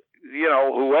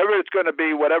 Whoever it's going to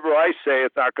be, whatever I say,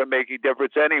 it's not going to make any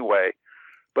difference anyway.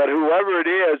 But whoever it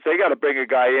is, they got to bring a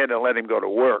guy in and let him go to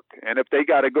work. And if they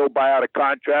got to go buy out a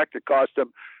contract that cost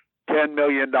them $10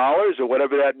 million or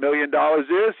whatever that $1 million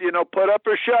is, put up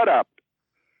or shut up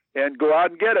and go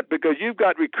out and get it, because you've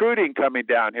got recruiting coming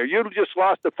down here. You just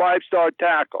lost a 5-star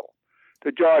tackle.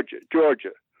 to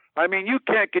Georgia. I mean, you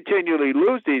can't continually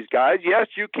lose these guys. Yes,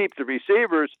 you keep the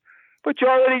receivers, but you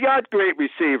already got great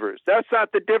receivers. That's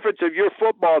not the difference of your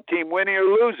football team winning or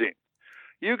losing.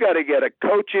 You got to get a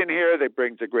coach in here that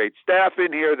brings a great staff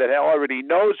in here that already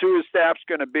knows who his staff's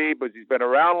going to be, but he's been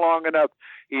around long enough.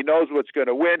 He knows what's going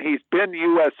to win. He's been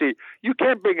USC. You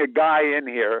can't bring a guy in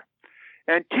here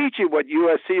and teach him what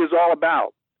USC is all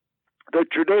about, the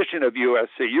tradition of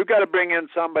USC. You got to bring in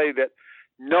somebody that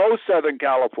knows Southern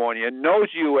California, knows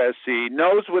USC,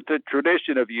 knows what the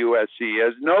tradition of USC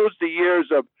is, knows the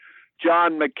years of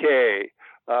John McKay,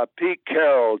 Pete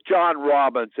Carroll, John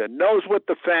Robinson, knows what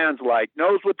the fans like,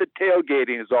 knows what the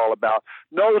tailgating is all about,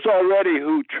 knows already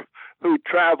who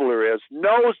Traveler is,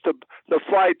 knows the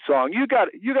fight song. You got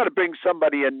to bring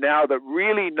somebody in now that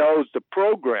really knows the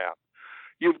program.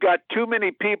 You've got too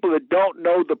many people that don't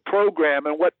know the program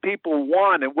and what people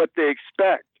want and what they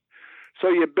expect. So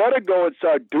you better go and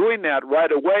start doing that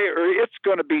right away, or it's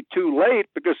going to be too late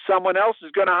because someone else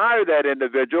is going to hire that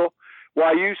individual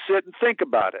while you sit and think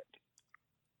about it.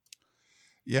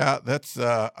 Yeah, that's.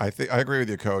 I agree with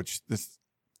you, Coach. This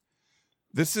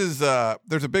is.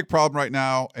 There's a big problem right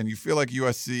now, and you feel like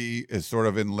USC is sort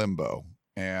of in limbo.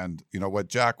 And you know what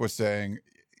Jack was saying.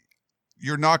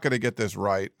 You're not going to get this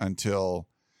right until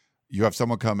you have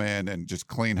someone come in and just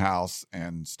clean house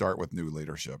and start with new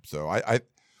leadership. So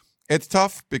it's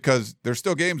tough because there's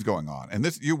still games going on, and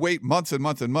you wait months and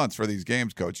months and months for these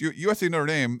games, Coach. USC Notre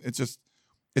Dame,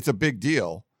 it's a big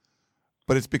deal,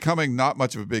 but it's becoming not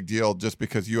much of a big deal just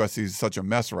because USC is such a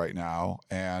mess right now,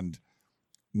 and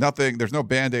there's no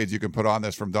Band-Aids you can put on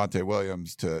this from Dante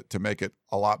Williams to make it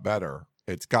a lot better.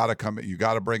 It's got to come. You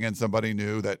got to bring in somebody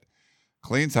new that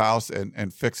cleans house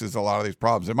and fixes a lot of these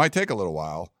problems. It might take a little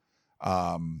while.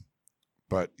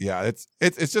 But yeah,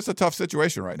 it's just a tough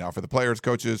situation right now for the players,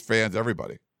 coaches, fans,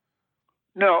 everybody.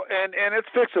 No, and it's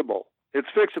fixable. It's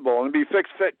fixable and be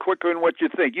fixed quicker than what you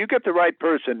think. You get the right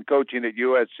person coaching at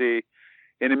USC,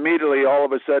 and immediately all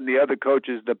of a sudden the other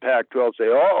coaches in the Pac-12 say,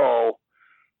 "Uh-oh,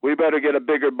 we better get a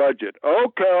bigger budget."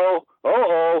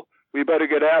 "Uh-oh, we better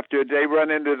get after it." They run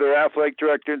into their athletic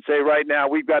director and say, "Right now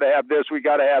we've got to have this, we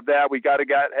got to have that, we got to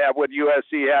have what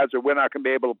USC has, or we're not going to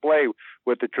be able to play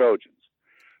with the Trojans."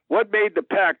 What made the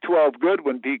Pac-12 good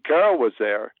when Pete Carroll was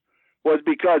there was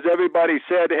because everybody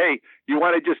said, "Hey, you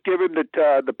want to just give him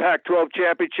the Pac-12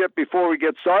 championship before we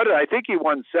get started?" I think he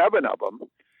won 7 of them.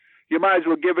 You might as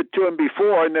well give it to him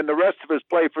before, and then the rest of us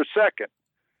play for second.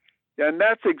 And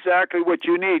that's exactly what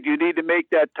you need. You need to make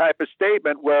that type of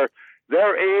statement where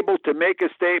they're able to make a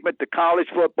statement to college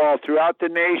football throughout the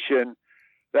nation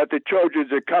that the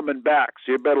Trojans are coming back,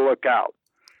 so you better look out.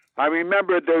 I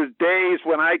remember those days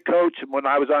when I coached, when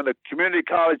I was on the community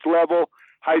college level,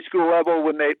 high school level,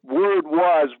 when the word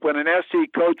was, when an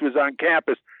SC coach was on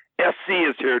campus, SC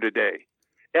is here today.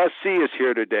 SC is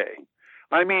here today.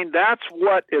 I mean, that's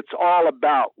what it's all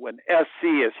about when SC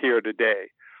is here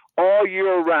today. All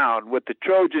year round with the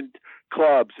Trojan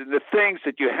clubs and the things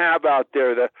that you have out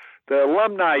there, the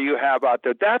alumni you have out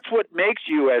there, that's what makes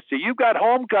USC. You've got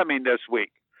homecoming this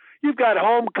week. You've got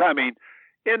homecoming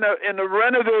in a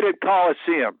renovated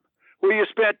Coliseum where you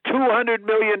spent $200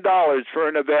 million for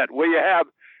an event, where you have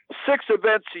 6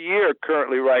 events a year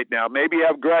currently right now. Maybe you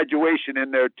have graduation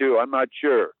in there too. I'm not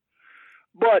sure.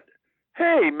 But,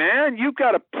 hey, man, you've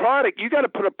got a product. You got to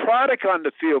put a product on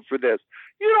the field for this.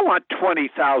 You don't want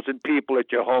 20,000 people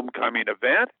at your homecoming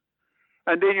event.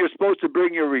 And then you're supposed to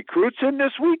bring your recruits in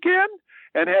this weekend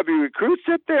and have your recruits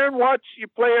sit there and watch you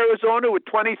play Arizona with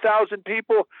 20,000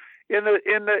 people in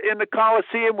the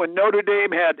Coliseum when Notre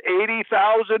Dame had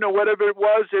 80,000 or whatever it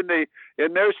was in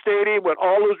their stadium with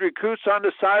all those recruits on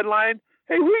the sideline.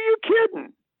 Hey, who are you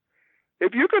kidding?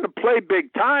 If you're going to play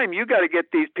big time, you got to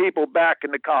get these people back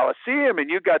in the Coliseum, and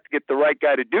you got to get the right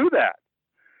guy to do that.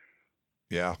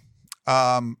 Yeah.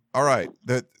 All right.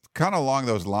 Kind of along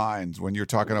those lines, when you're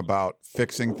talking about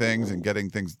fixing things and getting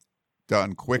things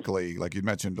done quickly, like you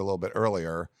mentioned a little bit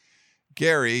earlier,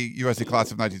 Gary, USC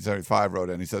class of 1975, wrote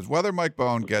in. He says, whether Mike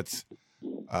Bohn gets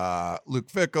Luke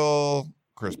Fickell,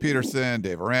 Chris Peterson,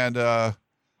 Dave Aranda,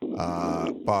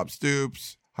 Bob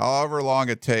Stoops, however long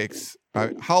it takes,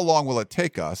 how long will it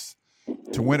take us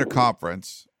to win the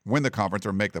conference,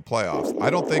 or make the playoffs? I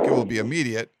don't think it will be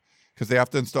immediate because they have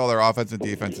to install their offense and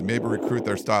defense and maybe recruit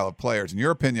their style of players. In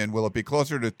your opinion, will it be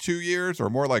closer to 2 years or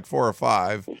more like 4 or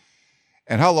 5?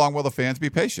 And how long will the fans be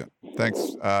patient?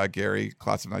 Thanks, Gary,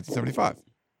 class of 1975.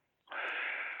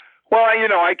 Well,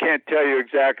 I can't tell you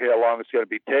exactly how long it's going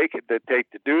to take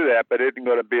to do that, but it isn't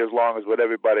going to be as long as what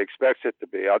everybody expects it to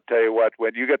be. I'll tell you what,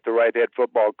 when you get the right head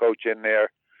football coach in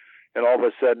there, and all of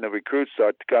a sudden the recruits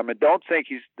start to come. And don't think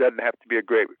he doesn't have to be a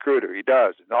great recruiter. He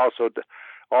does. And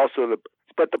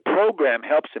but the program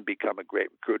helps him become a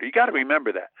great recruiter. You got to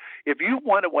remember that. If you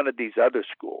went at one of these other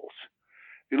schools,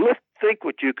 let's think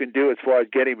what you can do as far as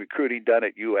getting recruiting done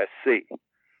at USC.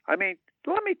 I mean,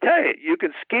 let me tell you, you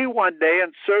can ski one day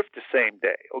and surf the same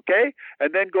day, okay?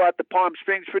 And then go out to Palm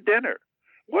Springs for dinner.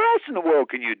 Where else in the world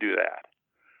can you do that?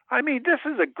 I mean, this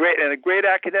is a great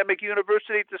academic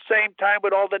university at the same time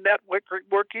with all the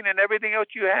networking and everything else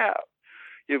you have.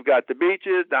 You've got the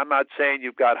beaches. I'm not saying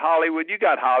you've got Hollywood. You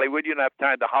got Hollywood. You don't have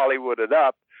time to Hollywood it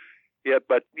up. Yeah,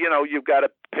 but, you've got to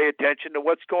pay attention to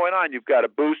what's going on. You've got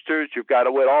boosters. You've got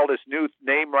with all this new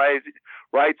name rights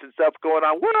and stuff going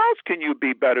on. Where else can you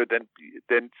be better than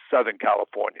Southern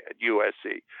California at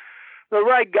USC? The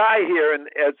right guy here, and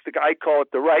as I call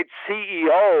it, the right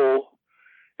CEO,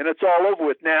 and it's all over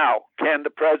with now. Can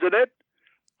the president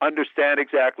understand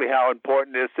exactly how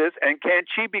important this is? And can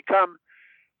she become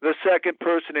the second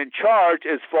person in charge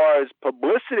as far as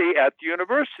publicity at the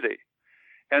university?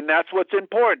 And that's what's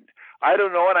important. I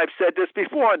don't know, and I've said this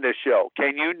before on this show.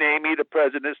 Can you name me the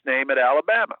president's name at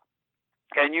Alabama?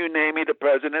 Can you name me the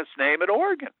president's name at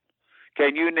Oregon?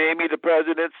 Can you name me the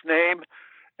president's name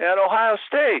at Ohio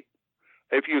State?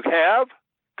 If you have,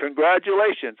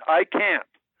 congratulations. I can't.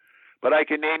 But I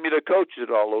can name you the coaches at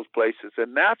all those places.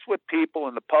 And that's what people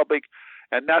in the public,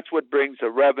 and that's what brings the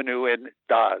revenue in,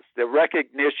 does. The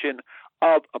recognition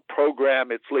of a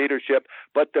program, its leadership.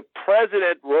 But the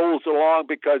president rolls along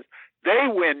because they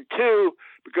win too,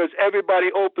 because everybody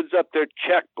opens up their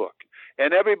checkbook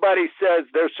and everybody says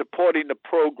they're supporting the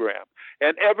program.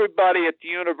 And everybody at the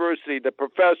university, the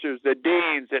professors, the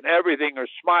deans, and everything are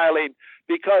smiling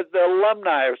because the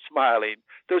alumni are smiling.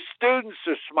 The students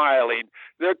are smiling.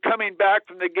 They're coming back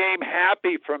from the game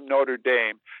happy from Notre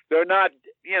Dame. They're not,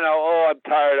 I'm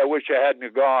tired, I wish I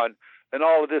hadn't gone, and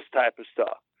all of this type of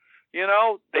stuff.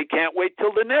 They can't wait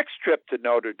till the next trip to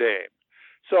Notre Dame.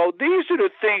 So these are the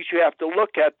things you have to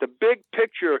look at, the big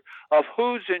picture of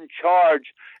who's in charge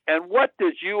and what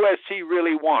does USC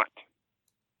really want.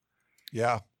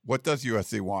 Yeah, what does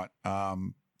USC want?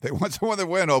 They want someone to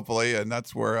win, hopefully, and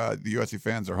that's where the USC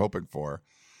fans are hoping for.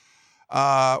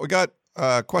 We got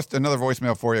another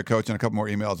voicemail for you, Coach, and a couple more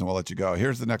emails, and we'll let you go.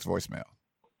 Here's the next voicemail.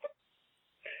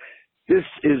 This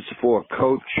is for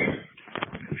Coach.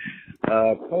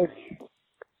 Coach,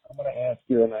 I'm going to ask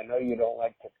you, and I know you don't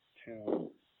like to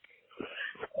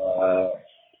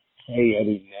say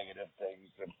any negative things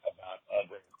about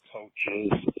other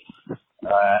coaches, and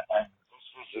this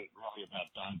isn't really about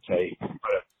Dante,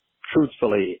 but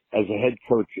truthfully, as a head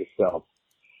coach yourself,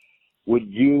 would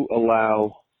you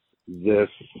allow this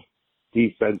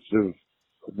defensive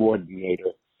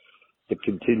coordinator to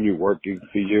continue working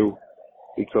for you?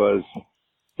 Because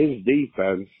his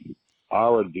defense,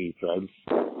 our defense,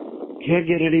 can't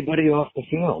get anybody off the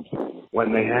field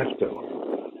when they have to.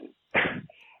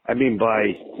 I mean,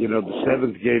 by, the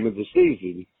seventh game of the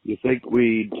season, you think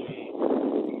we'd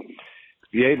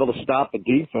be able to stop a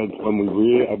defense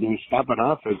when stop an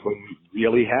offense when we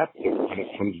really have to, when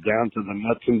it comes down to the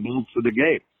nuts and bolts of the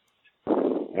game.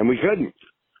 And we couldn't.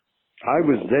 I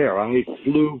was there. I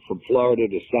flew from Florida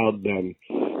to South Bend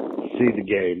to see the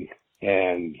game,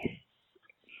 and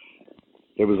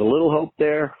there was a little hope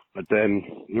there, but then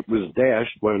it was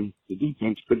dashed when the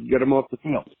defense couldn't get them off the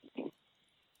field.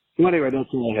 So anyway, that's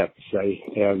all I have to say.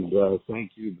 And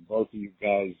thank you to both of you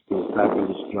guys for a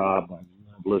fabulous job. I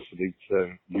love listening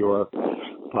to your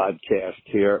podcast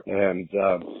here. And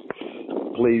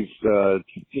please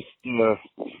just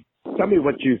tell me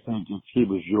what you think if he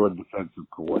was your defensive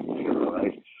coordinator, all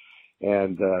right?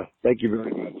 And thank you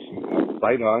very much.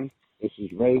 Fight on. This is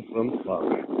Ray from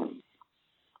Florida.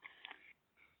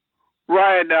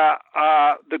 Ryan,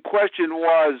 the question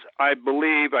was, I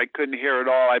believe, I couldn't hear it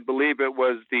all. I believe it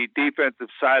was the defensive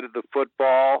side of the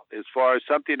football as far as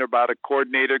something about a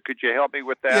coordinator. Could you help me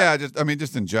with that? Yeah,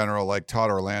 just in general, like Todd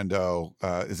Orlando,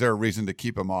 is there a reason to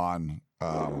keep him on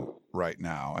right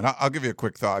now? And I'll give you a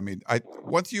quick thought. I mean,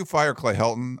 once you fire Clay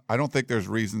Helton, I don't think there's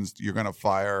reasons you're going to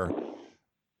fire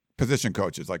position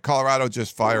coaches. Like Colorado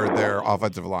just fired their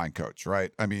offensive line coach,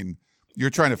 right? I mean, you're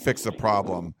trying to fix the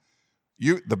problem.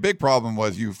 The big problem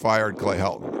was you fired Clay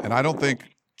Helton, and I don't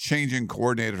think changing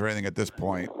coordinators or anything at this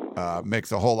point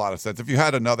makes a whole lot of sense. If you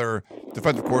had another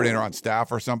defensive coordinator on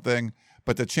staff or something,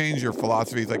 but to change your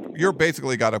philosophy, like you're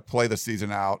basically got to play the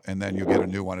season out, and then you get a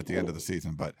new one at the end of the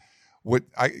season. But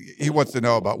he wants to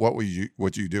know about what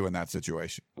you do in that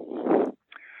situation.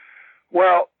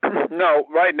 Well, no,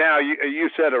 right now,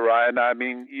 you said it, Ryan. I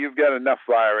mean, you've got enough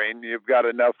firing. You've got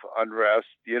enough unrest.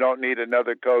 You don't need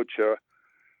another coach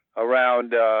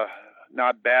around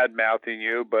not bad-mouthing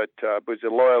you, but because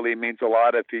loyalty means a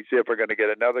lot if he's ever going to get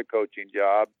another coaching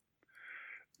job.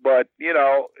 But, you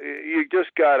know, you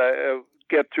just got to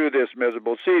get through this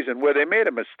miserable season. Where they made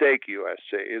a mistake,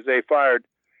 USC, is they fired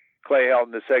Clay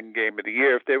Helton the second game of the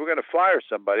year. If they were going to fire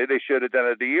somebody, they should have done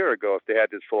it a year ago if they had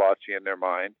this philosophy in their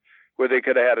mind, where they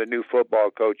could have had a new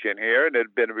football coach in here and it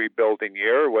had been a rebuilding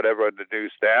year or whatever under the new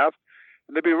staff,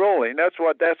 and they'd be rolling. That's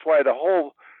why the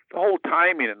whole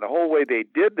timing and the whole way they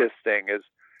did this thing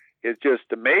is just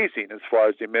amazing as far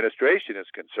as the administration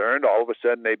is concerned. All of a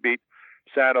sudden they beat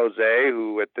San Jose,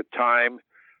 who at the time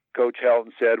Coach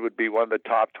Helton said would be one of the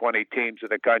top 20 teams in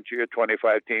the country or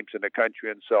 25 teams in the country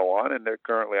and so on. And they're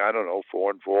currently,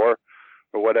 4-4 or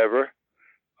whatever.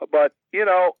 But, you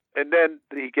know, and then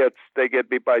they get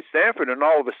beat by Stanford. And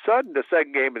all of a sudden, the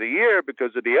second game of the year,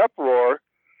 because of the uproar,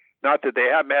 not that they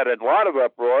haven't had a lot of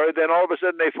uproar, then all of a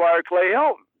sudden they fire Clay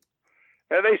Helton.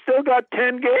 And they still got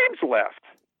 10 games left.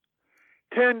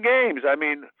 10 games. I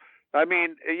mean,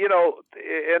 you know,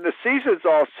 and the season's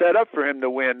all set up for him to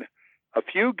win a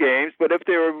few games, but if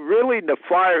they were willing to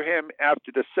fire him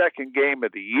after the second game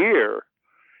of the year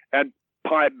and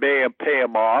pay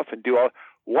him off and do all,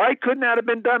 why couldn't that have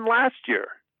been done last year?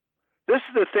 This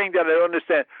is the thing that I don't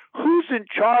understand. Who's in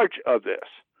charge of this?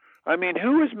 I mean,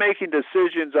 who is making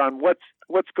decisions on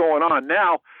what's going on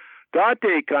now?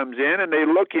 Dante comes in and they're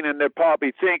looking and they're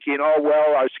probably thinking, oh,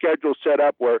 well, our schedule's set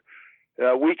up where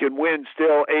we can win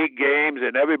still 8 games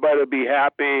and everybody will be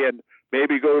happy and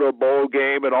maybe go to a bowl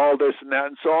game and all this and that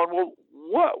and so on.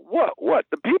 Well, what?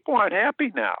 The people aren't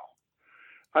happy now.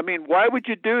 I mean, why would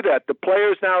you do that? The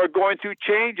players now are going through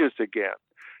changes again.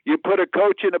 You put a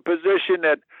coach in a position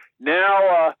that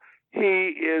now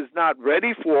he is not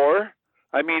ready for.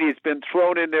 I mean, he's been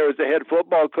thrown in there as a head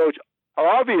football coach.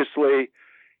 Obviously,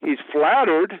 he's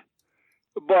flattered,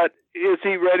 but is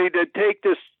he ready to take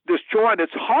this joint?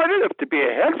 It's hard enough to be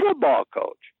a head football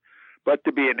coach. But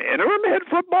to be an interim head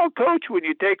football coach when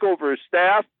you take over a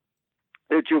staff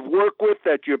that you've worked with,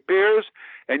 that your peers,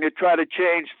 and you try to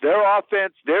change their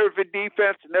offense, their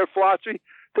defense, and their philosophy,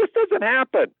 this doesn't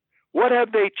happen. What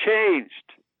have they changed?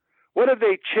 What have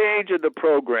they changed in the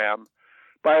program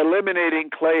by eliminating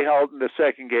Clay Helton the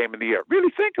second game of the year?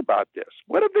 Really think about this.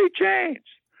 What have they changed?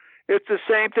 It's the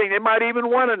same thing. They might even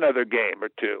win another game or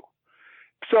two.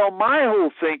 So my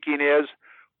whole thinking is,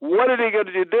 what are they going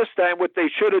to do this time, what they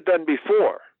should have done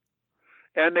before?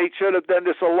 And they should have done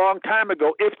this a long time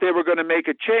ago if they were going to make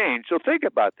a change. So think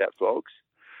about that, folks.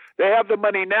 They have the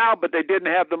money now, but they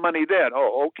didn't have the money then.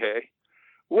 Oh, okay.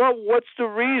 Well, what's the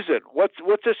reason? What's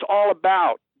this all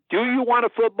about? Do you want a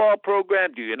football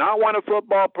program? Do you not want a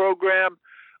football program?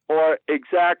 Or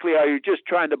exactly, are you just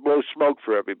trying to blow smoke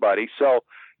for everybody? So,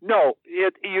 no,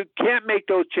 you can't make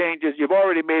those changes. You've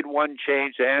already made one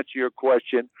change to answer your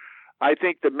question. I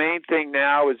think the main thing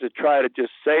now is to try to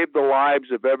just save the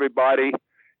lives of everybody,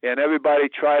 and everybody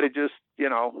try to just,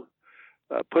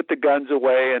 put the guns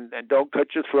away and don't cut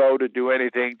your throat or do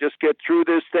anything. Just get through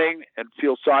this thing and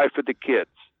feel sorry for the kids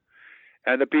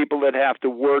and the people that have to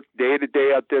work day to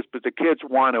day at this. But the kids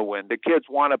want to win. The kids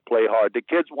want to play hard. The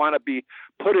kids want to be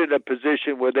put in a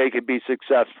position where they can be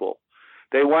successful.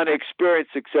 They want to experience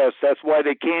success. That's why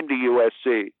they came to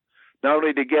USC. Not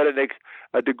only to get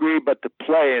a degree, but to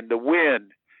play and to win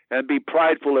and be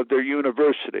prideful of their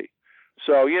university.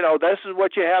 So, this is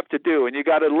what you have to do. And you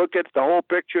got to look at the whole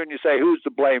picture and you say, who's to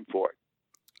blame for it?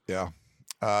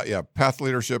 Yeah. Path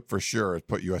leadership for sure has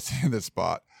put USC in this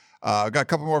spot. I've got a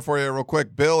couple more for you real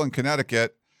quick. Bill in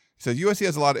Connecticut says USC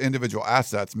has a lot of individual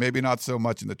assets, maybe not so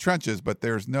much in the trenches, but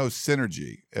there's no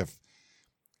synergy.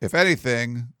 If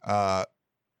anything,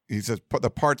 he says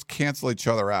the parts cancel each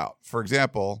other out. For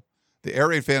example, the air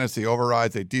raid fantasy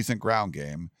overrides a decent ground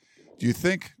game. Do you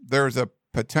think there's a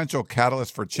potential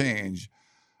catalyst for change?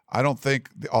 I don't think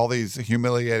all these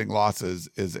humiliating losses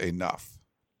is enough.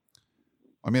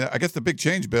 I mean, I guess the big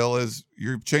change, Bill, is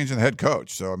you're changing the head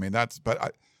coach. So, I mean,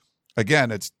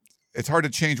 again, it's hard to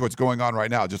change what's going on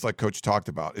right now, just like Coach talked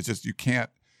about. It's just you can't.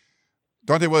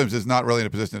 Dante Williams is not really in a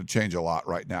position to change a lot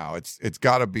right now. It's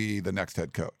got to be the next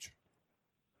head coach.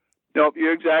 Nope,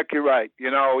 you're exactly right.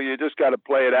 You just got to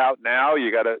play it out now.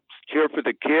 You got to cheer for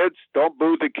the kids. Don't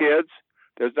boo the kids.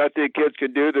 There's nothing the kids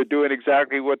can do. They're doing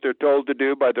exactly what they're told to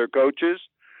do by their coaches.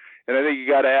 And I think you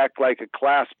got to act like a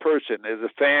class person, as a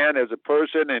fan, as a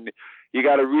person, and you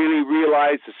got to really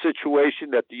realize the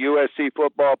situation that the USC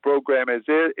football program is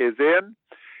in,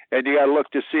 and you got to look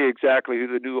to see exactly who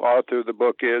the new author of the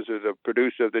book is or the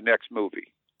producer of the next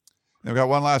movie. And we've got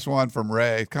one last one from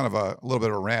Ray, kind of a little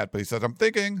bit of a rant, but he says, I'm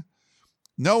thinking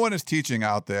no one is teaching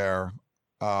out there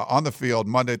on the field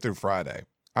Monday through Friday.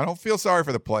 I don't feel sorry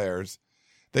for the players.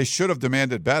 They should have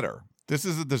demanded better. This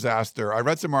is a disaster. I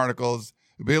read some articles.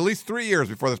 It'll be at least 3 years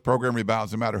before this program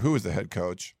rebounds, no matter who is the head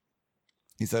coach.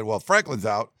 He said, well, Franklin's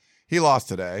out. He lost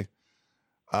today.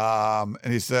 And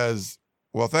he says,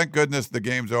 well, thank goodness the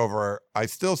game's over. I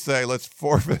still say let's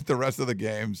forfeit the rest of the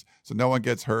games so no one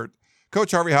gets hurt.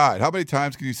 Coach Harvey Hyde, how many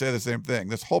times can you say the same thing?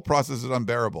 This whole process is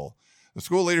unbearable. The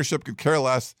school leadership could care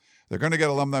less. They're going to get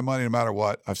alumni money no matter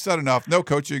what. I've said enough. No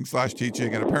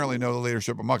coaching/teaching, and apparently no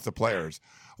leadership amongst the players.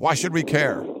 Why should we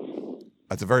care?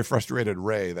 That's a very frustrated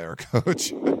Ray there,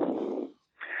 Coach.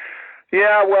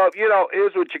 Yeah, well,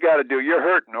 here's what you got to do. You're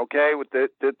hurting, okay? With the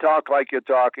talk like you're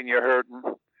talking, you're hurting.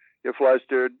 You're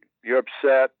flustered. You're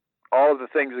upset. All of the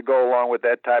things that go along with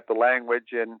that type of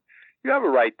language, and you have a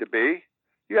right to be.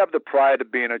 You have the pride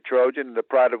of being a Trojan and the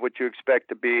pride of what you expect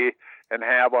to be and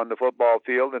have on the football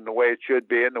field and the way it should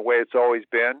be and the way it's always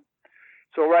been.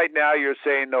 So right now you're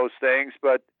saying those things,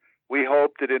 but we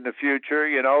hope that in the future,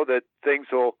 that things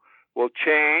will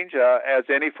change as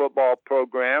any football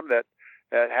program that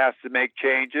has to make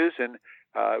changes. And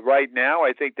right now,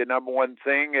 I think the number one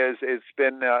thing is it's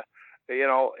been,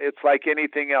 it's like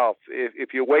anything else.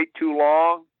 If you wait too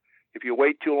long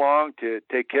to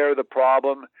take care of the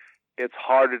problem, it's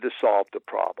harder to solve the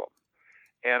problem.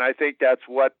 And I think that's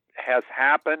what has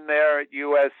happened there at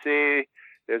USC.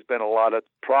 There's been a lot of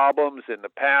problems in the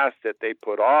past that they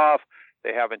put off.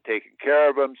 They haven't taken care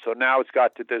of them. So now it's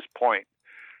got to this point.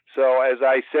 So as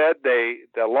I said,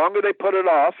 the longer they put it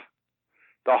off,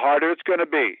 the harder it's going to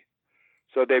be.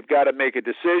 So they've got to make a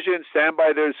decision, stand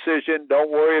by their decision.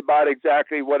 Don't worry about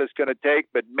exactly what it's going to take,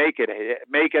 but make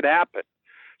it happen.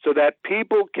 So that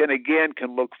people can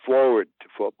look forward to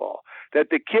football, that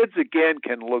the kids again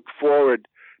can look forward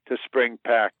to spring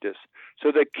practice.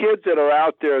 So the kids that are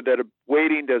out there that are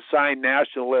waiting to sign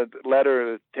national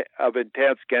letter of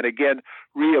intents can again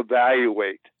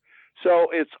reevaluate. So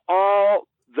it's all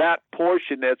that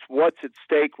portion that's what's at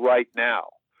stake right now.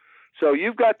 So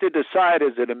you've got to decide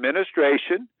as an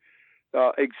administration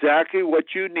exactly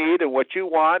what you need and what you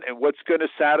want and what's going to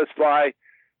satisfy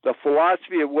the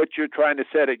philosophy of what you're trying to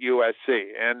set at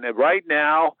USC. And right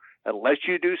now, unless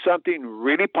you do something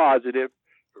really positive,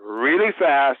 really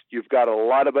fast, you've got a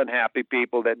lot of unhappy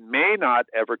people that may not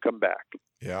ever come back.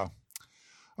 Yeah.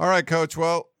 All right, Coach.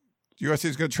 Well, USC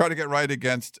is going to try to get right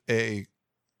against a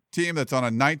team that's on a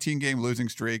 19-game losing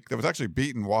streak that was actually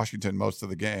beating Washington most of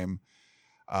the game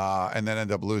and then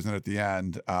ended up losing at the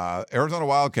end. Arizona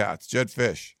Wildcats, Jedd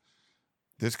Fisch.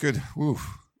 This could,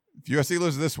 if USC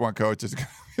loses this one, Coach, it's going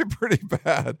to be pretty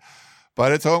bad.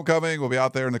 But it's homecoming. We'll be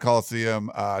out there in the Coliseum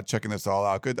checking this all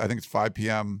out. Good. I think it's 5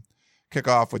 p.m.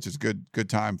 kickoff, which is good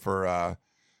time for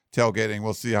tailgating.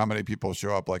 We'll see how many people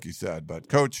show up, like you said. But,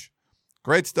 Coach,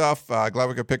 great stuff. Glad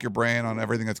we could pick your brain on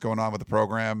everything that's going on with the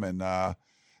program. And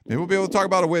maybe we'll be able to talk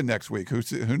about a win next week.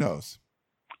 Who knows?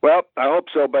 Well, I hope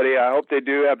so, buddy. I hope they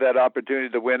do have that opportunity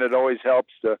to win. It always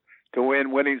helps to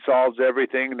win. Winning solves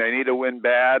everything. They need to win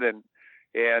bad. And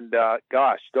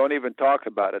gosh, don't even talk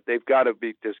about it. They've got to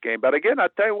beat this game. But again, I'll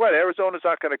tell you what, Arizona's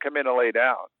not going to come in and lay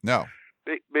down. No.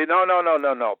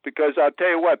 No. Because I'll tell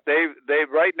you what, they've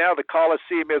right now the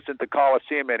Coliseum isn't the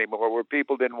Coliseum anymore, where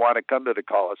people didn't want to come to the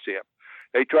Coliseum.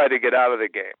 They tried to get out of the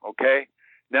game. Okay.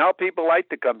 Now people like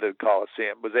to come to the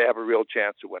Coliseum because they have a real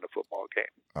chance to win a football game.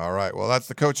 All right. Well, that's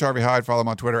the Coach Harvey Hyde. Follow him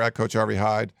on Twitter at Coach Harvey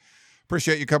Hyde.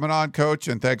 Appreciate you coming on, Coach,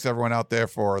 and thanks everyone out there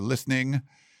for listening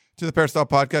to the Peristyle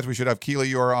Podcast. We should have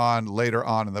Keely Eure on later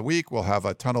on in the week. We'll have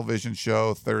a Tunnel Vision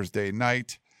show Thursday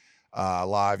night,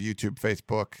 live YouTube,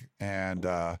 Facebook, and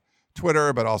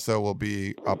Twitter, but also will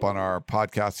be up on our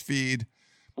podcast feed.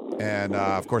 And,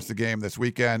 of course, the game this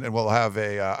weekend. And we'll have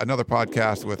another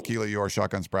podcast with Keely Eure,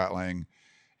 Shotgun Spratling,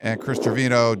 and Chris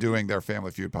Trevino doing their Family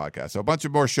Feud podcast. So a bunch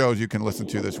of more shows you can listen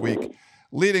to this week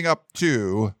leading up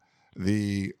to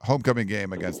the homecoming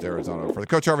game against Arizona. For the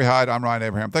Coach Harvey Hyde, I'm Ryan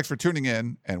Abraham. Thanks for tuning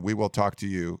in, and we will talk to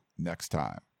you next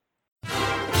time.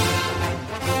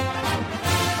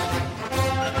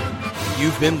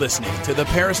 You've been listening to the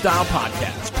Peristyle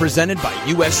Podcast, presented by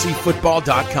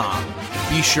USCFootball.com.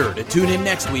 Be sure to tune in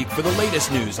next week for the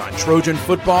latest news on Trojan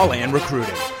football and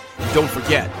recruiting. And don't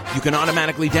forget, you can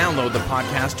automatically download the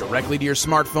podcast directly to your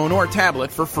smartphone or tablet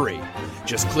for free.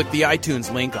 Just click the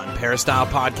iTunes link on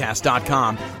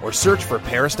peristylepodcast.com or search for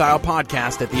Peristyle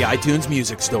Podcast at the iTunes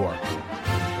Music Store.